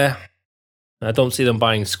 I don't see them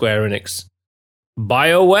buying Square Enix.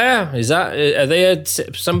 BioWare? Is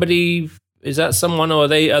that someone, or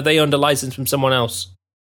are they under license from someone else?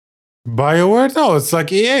 BioWare? No, it's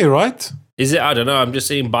like EA, right? Is it? I don't know. I'm just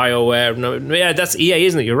seeing BioWare. No, yeah, that's EA,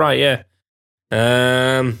 isn't it? You're right, yeah.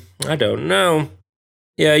 I don't know.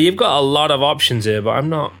 Yeah, you've got a lot of options here, but I'm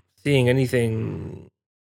not seeing anything.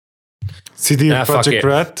 CD Projekt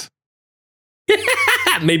Red?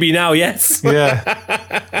 Maybe now, yes. Yeah.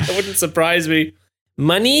 It wouldn't surprise me.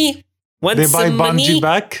 Money? They buy Bungie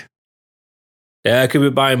back? Yeah, could be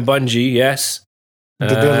buying Bungie, yes.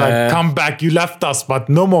 They're like, come back, you left us, but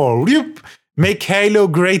no more. Make Halo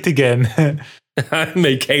great again.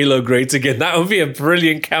 Make Halo great again. That would be a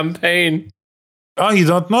brilliant campaign. Oh, you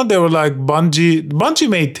don't know? They were like Bungie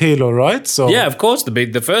made Halo, right? So yeah, of course,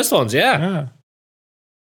 the first ones, yeah.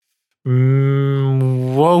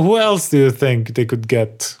 Well, who else do you think they could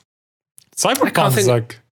get? Cyberpunk's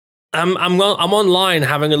like. I'm online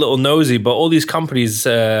having a little nosy, but all these companies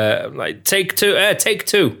like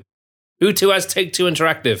Take-Two. Who has Take-Two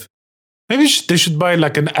Interactive? Maybe they should buy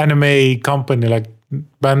like an anime company like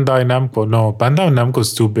Bandai Namco. No, Bandai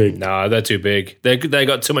Namco's too big. No, they're too big. They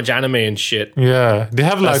got too much anime and shit. Yeah, they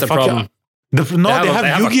have like that's the problem. They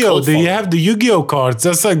have Yu-Gi-Oh. They have the Yu-Gi-Oh cards.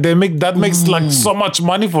 That's like that makes like so much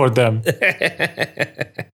money for them.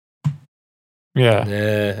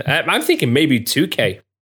 Yeah. I'm thinking maybe 2K.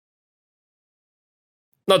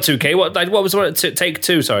 Not 2K. What was the one?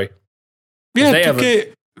 Take-Two. Sorry. Yeah,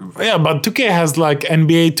 2K. Yeah, but 2K has like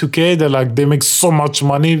NBA 2K. They make so much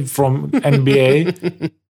money from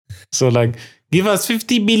NBA. So like, give us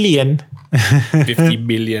 50 billion. 50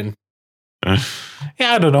 billion. Yeah,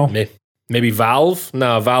 I don't know. Maybe Valve?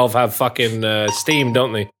 No, Valve have fucking Steam,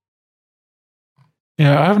 don't they?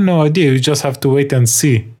 Yeah, I have no idea. You just have to wait and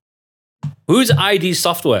see. Who's ID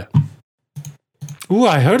Software? Ooh,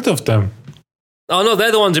 I heard of them. Oh no,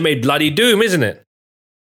 they're the ones who made bloody Doom, isn't it?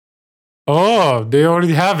 Oh, they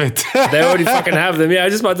already have it. They already fucking have them. Yeah, I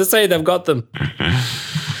was just about to say they've got them.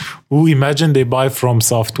 Ooh, imagine they buy From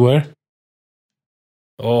Software.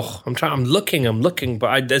 Oh, I'm looking,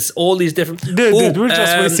 but there's all these different. Dude, we're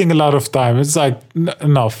just wasting a lot of time. It's like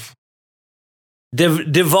enough.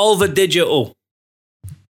 Devolver Digital.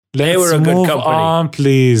 They were a good company. On,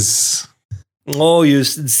 please. Oh, you're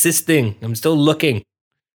insisting. I'm still looking.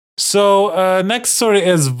 So, next story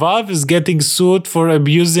is Valve is getting sued for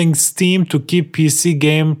abusing Steam to keep PC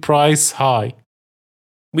game price high.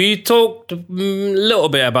 We talked a little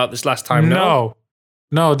bit about this last time, No,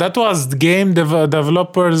 that was the game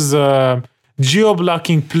developers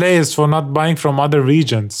geo-blocking players for not buying from other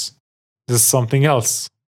regions. This is something else.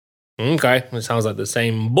 Okay, it sounds like the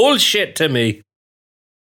same bullshit to me.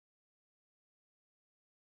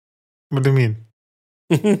 What do you mean?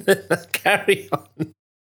 Carry on.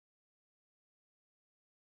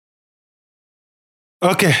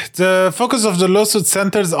 Okay, the focus of the lawsuit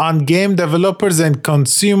centers on game developers and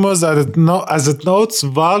consumers as it notes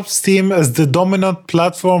Valve Steam as the dominant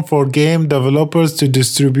platform for game developers to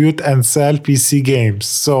distribute and sell PC games.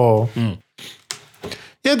 So,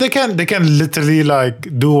 yeah, they can literally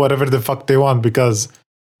like do whatever the fuck they want, because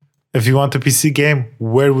if you want a PC game,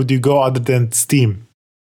 where would you go other than Steam?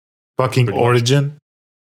 Fucking Origin?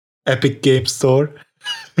 Epic Game Store?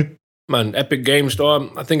 Man, Epic Game Store.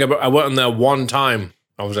 I think I went on there one time.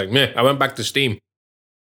 I was like, meh. I went back to Steam.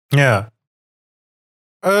 Yeah.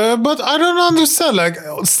 But I don't understand. Like,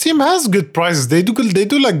 Steam has good prices. They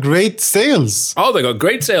do like great sales. Oh, they got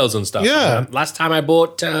great sales and stuff. Yeah. Last time I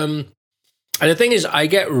bought, and the thing is, I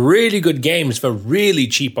get really good games for really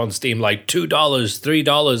cheap on Steam, like $2,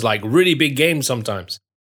 $3, like really big games sometimes.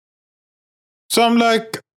 So I'm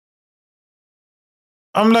like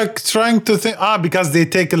trying to think. Because they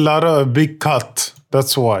take a big cut.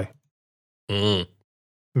 That's why. Mm.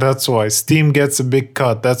 That's why Steam gets a big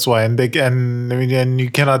cut. That's why, and you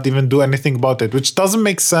cannot even do anything about it, which doesn't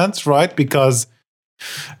make sense, right? Because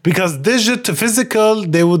physical,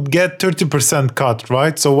 they would get 30% cut,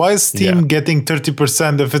 right? So why is Steam getting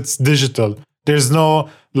 30% if it's digital? There's no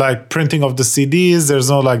like printing of the CDs. There's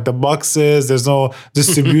no like the boxes. There's no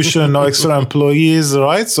distribution, no extra employees,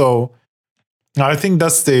 right? So I think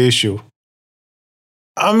that's the issue.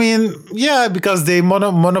 I mean, yeah, because they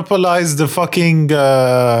monopolize the fucking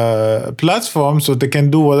platform, so they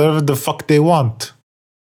can do whatever the fuck they want.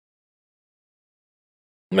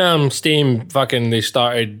 Steam fucking, they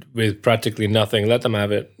started with practically nothing. Let them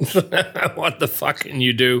have it. What the fuck can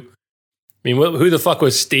you do? I mean, who the fuck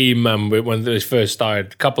was Steam when they first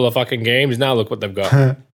started? A couple of fucking games. Now look what they've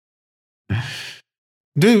got.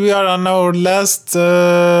 Dude, we are on our last...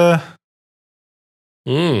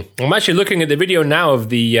 I'm actually looking at the video now of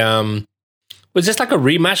the... was this like a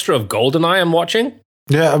remaster of GoldenEye I'm watching?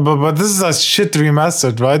 Yeah, but this is a shit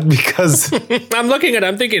remastered, right? Because... I'm looking at it,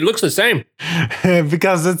 I'm thinking it looks the same.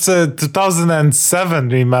 Because it's a 2007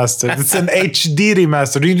 remaster. It's an HD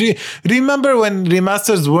remaster. Remember when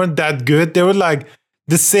remasters weren't that good? They were like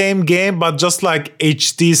the same game, but just like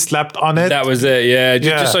HD slapped on it. That was it, yeah.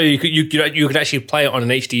 Just so you could actually play it on an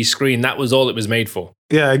HD screen. That was all it was made for.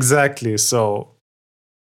 Yeah, exactly. So...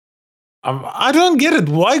 I don't get it.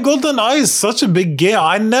 Why GoldenEye is such a big game?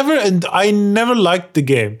 I never liked the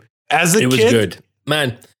game as a kid. It was good,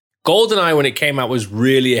 man. GoldenEye when it came out was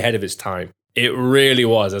really ahead of its time. It really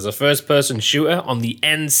was. As a first-person shooter on the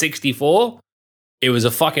N64, it was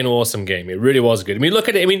a fucking awesome game. It really was good. I mean, look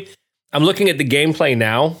at it. I mean, I'm looking at the gameplay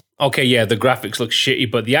now. Okay, yeah, the graphics look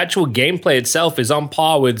shitty, but the actual gameplay itself is on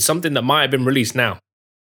par with something that might have been released now.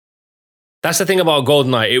 That's the thing about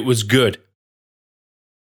GoldenEye. It was good.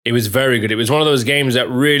 It was very good. It was one of those games that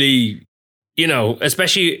really, you know,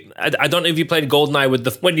 especially, I don't know if you played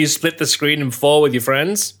GoldenEye when you split the screen in 4 with your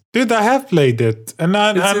friends. Dude, I have played it. And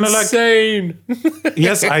I'm insane. Like,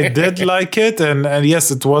 yes, I did like it. And yes,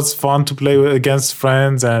 it was fun to play against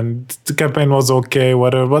friends. And the campaign was okay,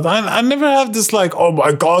 whatever. But I never have this like, oh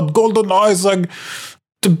my God, GoldenEye is like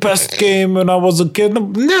the best game when I was a kid.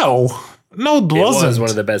 No, it wasn't. It was one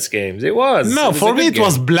of the best games. It was. No, for me, it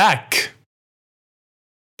was Black.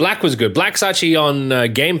 Black was good. Black's actually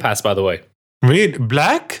on Game Pass, by the way. Wait,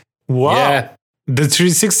 Black? Wow. Yeah. The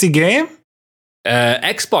 360 game?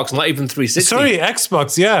 Xbox, not even 360. Sorry,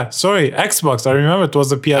 Xbox. Yeah, sorry, Xbox. I remember it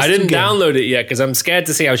was a PS2 I didn't game. download it yet because I'm scared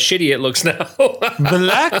to see how shitty it looks now.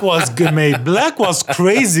 Black was good, mate. Black was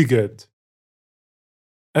crazy good.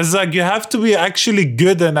 It's like you have to be actually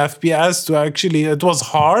good in FPS to actually... It was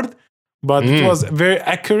hard, but it was very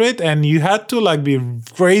accurate, and you had to like be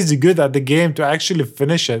crazy good at the game to actually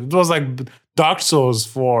finish it. It was like Dark Souls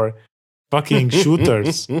for fucking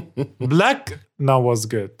shooters. Black now was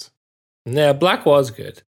good. Yeah, Black was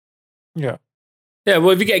good. Yeah. Yeah,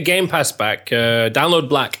 well, if you get Game Pass back, download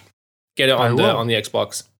Black. Get it on the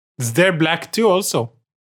Xbox. Is there Black 2 also?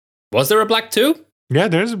 Was there a Black 2? Yeah,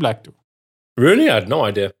 there is a Black 2. Really? I had no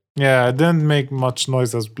idea. Yeah, it didn't make much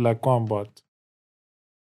noise as Black 1, but...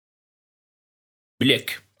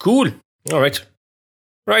 Black. Cool. All right.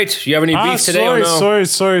 Right. You have any beef today or no?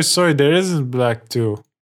 Sorry. There isn't Black 2.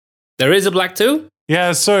 There is a Black 2?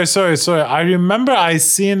 Yeah, sorry. I remember I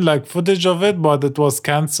seen like footage of it, but it was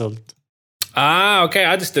cancelled. Ah, okay.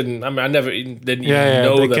 I just didn't. I mean, I never didn't even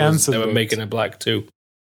know they were making a Black 2.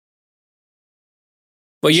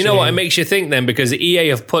 Well, you know what? It makes you think then, because EA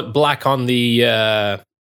have put Black on the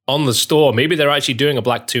store. Maybe they're actually doing a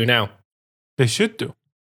Black 2 now. They should do.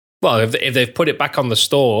 Well, if they've put it back on the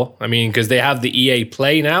store, I mean, because they have the EA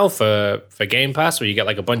Play now for Game Pass, where you get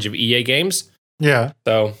like a bunch of EA games. Yeah.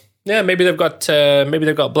 So yeah, maybe they've got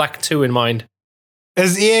Black 2 in mind.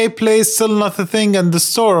 Is EA Play still not a thing in the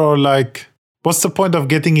store, or like, what's the point of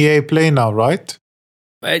getting EA Play now? Right?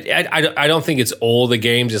 I don't think it's all the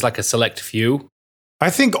games. It's like a select few.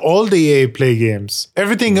 I think all the EA Play games,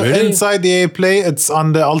 everything inside the EA Play, it's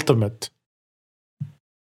on the Ultimate.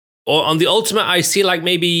 Or on the Ultimate, I see like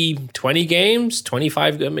maybe 20 games,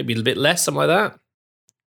 25, maybe a bit less, something like that.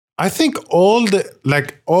 I think all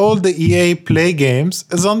the EA Play games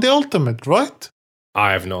is on the Ultimate, right?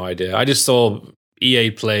 I have no idea. I just saw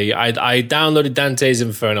EA Play. I downloaded Dante's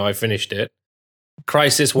Inferno. I finished it.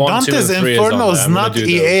 Crisis 1, 2, and 3 Dante's Inferno is is on there. not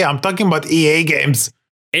EA. I'm talking about EA games.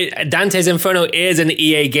 Dante's Inferno is an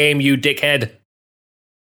EA game, you dickhead.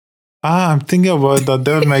 I'm thinking about the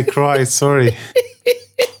Devil May Cry. Sorry.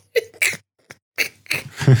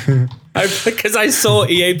 Because I saw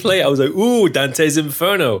EA Play, I was like, ooh, Dante's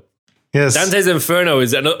Inferno. Yes. Dante's Inferno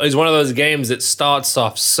is one of those games that starts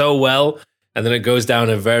off so well, and then it goes down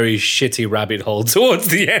a very shitty rabbit hole towards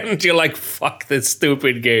the end. You're like, fuck this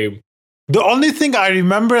stupid game. The only thing I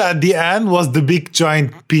remember at the end was the big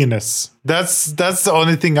giant penis. That's the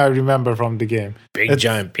only thing I remember from the game.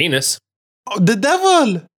 Giant penis. Oh, the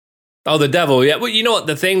devil. Oh, the devil. Yeah. Well, you know what?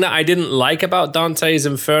 The thing that I didn't like about Dante's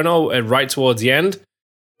Inferno right towards the end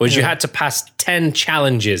was you had to pass 10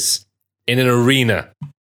 challenges in an arena.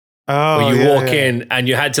 Oh, where you walk in and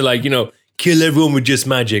you had to kill everyone with just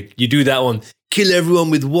magic. You do that one. Kill everyone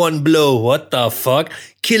with one blow. What the fuck?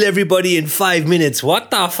 Kill everybody in 5 minutes.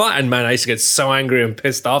 What the fuck? And man, I used to get so angry and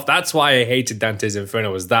pissed off. That's why I hated Dante's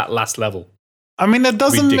Inferno, was that last level. I mean, it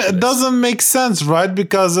doesn't make sense, right?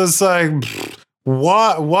 Because it's like,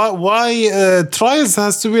 why trials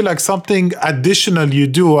has to be like something additional you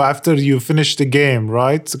do after you finish the game,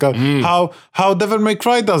 right? So how Devil May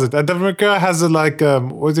Cry does it. Devil May Cry has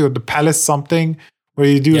the palace something where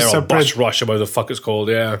you do separate rush, about the fuck it's called,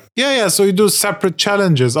 yeah. Yeah. So you do separate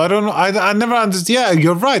challenges. I don't know. I never understood. Yeah,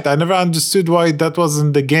 you're right. I never understood why that was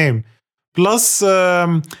in the game. Plus,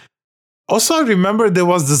 also I remember there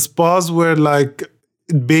was this boss where like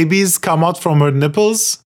babies come out from her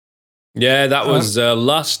nipples. Yeah, that was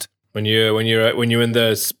lust. When you're in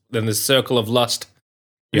the circle of lust.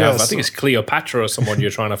 Yeah, I think it's Cleopatra or someone you're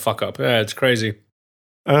trying to fuck up. Yeah, it's crazy.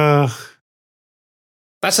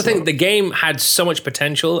 That's the thing. The game had so much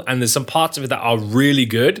potential, and there's some parts of it that are really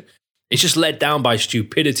good. It's just let down by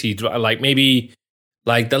stupidity. Like maybe,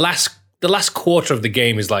 like the last quarter of the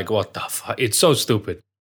game is like, what the fuck? It's so stupid.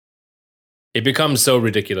 It becomes so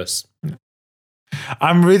ridiculous.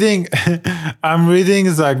 I'm reading.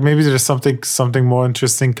 It's like maybe there's something more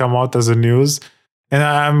interesting come out as a news, and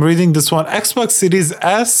I'm reading this one. Xbox Series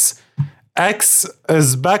X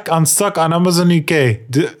is back on stock on Amazon UK.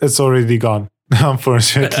 It's already gone.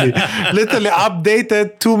 Unfortunately, literally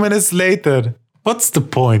updated 2 minutes later. What's the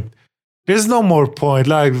point? There's no more point.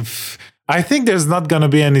 Like, I think there's not gonna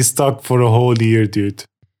be any stock for a whole year, dude.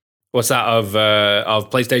 What's that of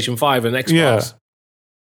PlayStation 5 and Xbox? Yeah.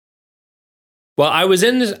 Well, I was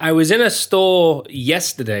in a store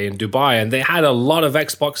yesterday in Dubai, and they had a lot of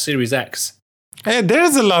Xbox Series X. Hey,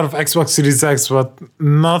 there's a lot of Xbox Series X, but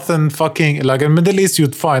nothing fucking like in Middle East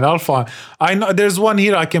you'd find. I'll find. I know there's one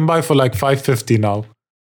here I can buy for like $550 now.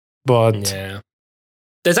 But yeah,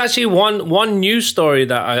 there's actually one news story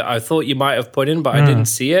that I thought you might have put in, but I didn't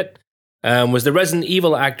see it. Was the Resident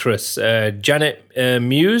Evil actress Janet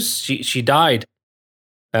Mewes? She died.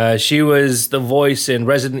 She was the voice in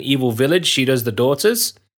Resident Evil Village. She does the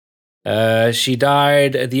daughters. She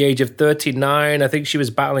died at the age of 39. I think she was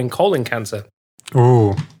battling colon cancer.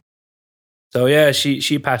 Oh. So yeah,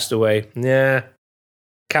 she passed away. Yeah.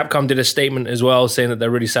 Capcom did a statement as well saying that they're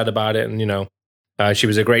really sad about it, and she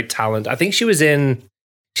was a great talent. I think she's been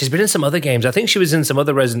in some other games. I think she was in some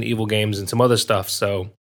other Resident Evil games and some other stuff. So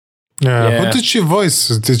yeah. Who did she voice?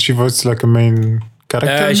 Did she voice like a main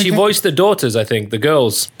character? She voiced the daughters, I think, the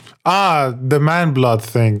girls. The Man Blood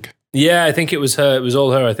thing. Yeah, I think it was her. It was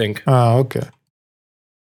all her, I think. Oh, okay.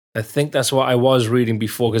 I think that's what I was reading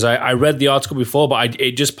before, because I read the article before, but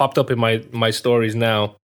it just popped up in my stories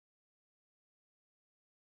now.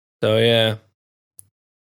 So yeah.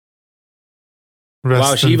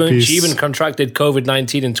 Wow, she even contracted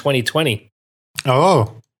COVID-19 in 2020.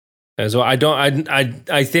 Oh. As well,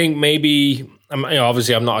 I think maybe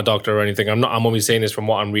obviously I'm not a doctor or anything. I'm only saying this from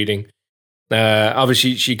what I'm reading.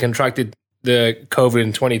 Obviously she contracted the COVID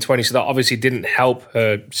in 2020, so that obviously didn't help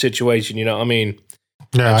her situation. You know what I mean?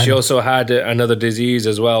 Yeah. And she also had another disease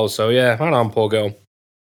as well. So yeah, right on, poor girl.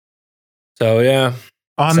 So yeah.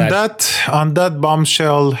 On that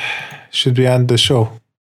bombshell, should we end the show?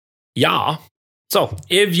 Yeah. So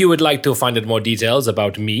if you would like to find out more details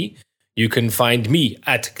about me, you can find me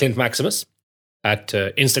at Clint Maximus at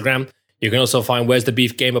Instagram. You can also find Where's the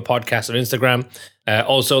Beef Gamer podcast on Instagram.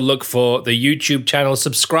 Also look for the YouTube channel.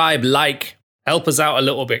 Subscribe, like, help us out a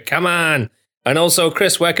little bit. Come on. And also,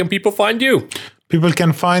 Chris, where can people find you? People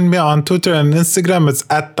can find me on Twitter and Instagram. It's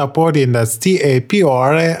at Taporian. That's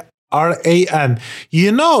TAPORAN.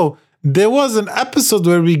 There was an episode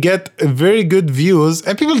where we get very good views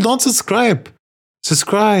and people don't subscribe.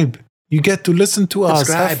 Subscribe. You get to listen to us.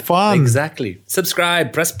 Have fun. Exactly.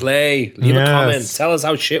 Subscribe, press play, leave a comment, tell us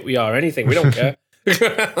how shit we are, anything. We don't care.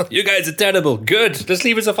 You guys are terrible. Good. Just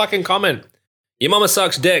leave us a fucking comment. Your mama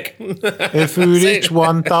sucks dick. If we reach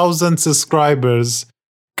 1,000 subscribers,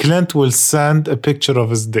 Clint will send a picture of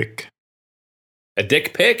his dick. A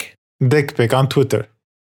dick pic? Dick pic on Twitter.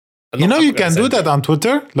 You know you can do that on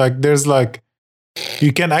Twitter? Like there's like,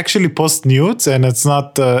 you can actually post nudes and it's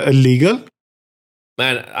not illegal.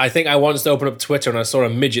 Man, I think I once opened up Twitter and I saw a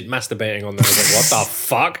midget masturbating on there. I was like, what the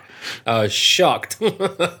fuck? I was shocked.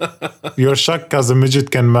 You're shocked because a midget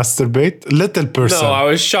can masturbate? Little person. No, I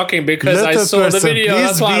was shocking because I saw the video.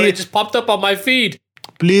 That's why it just popped up on my feed.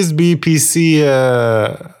 Please be PC.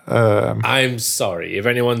 I'm sorry. If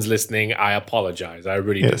anyone's listening, I apologize. I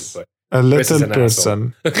really do. But a little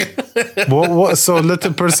person. So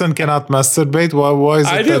little person cannot masturbate? Why is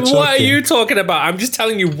it that shocking? What are you talking about? I'm just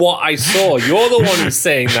telling you what I saw. You're the one who's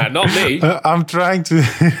saying that, not me. I'm trying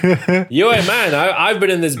to... You're a man. I've been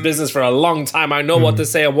in this business for a long time. I know what to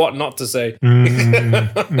say and what not to say.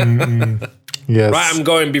 Yes. Right, I'm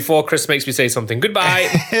going before Chris makes me say something. Goodbye.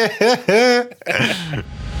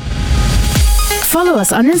 Follow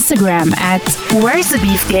us on Instagram at Where's the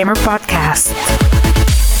Beef Gamer Podcast.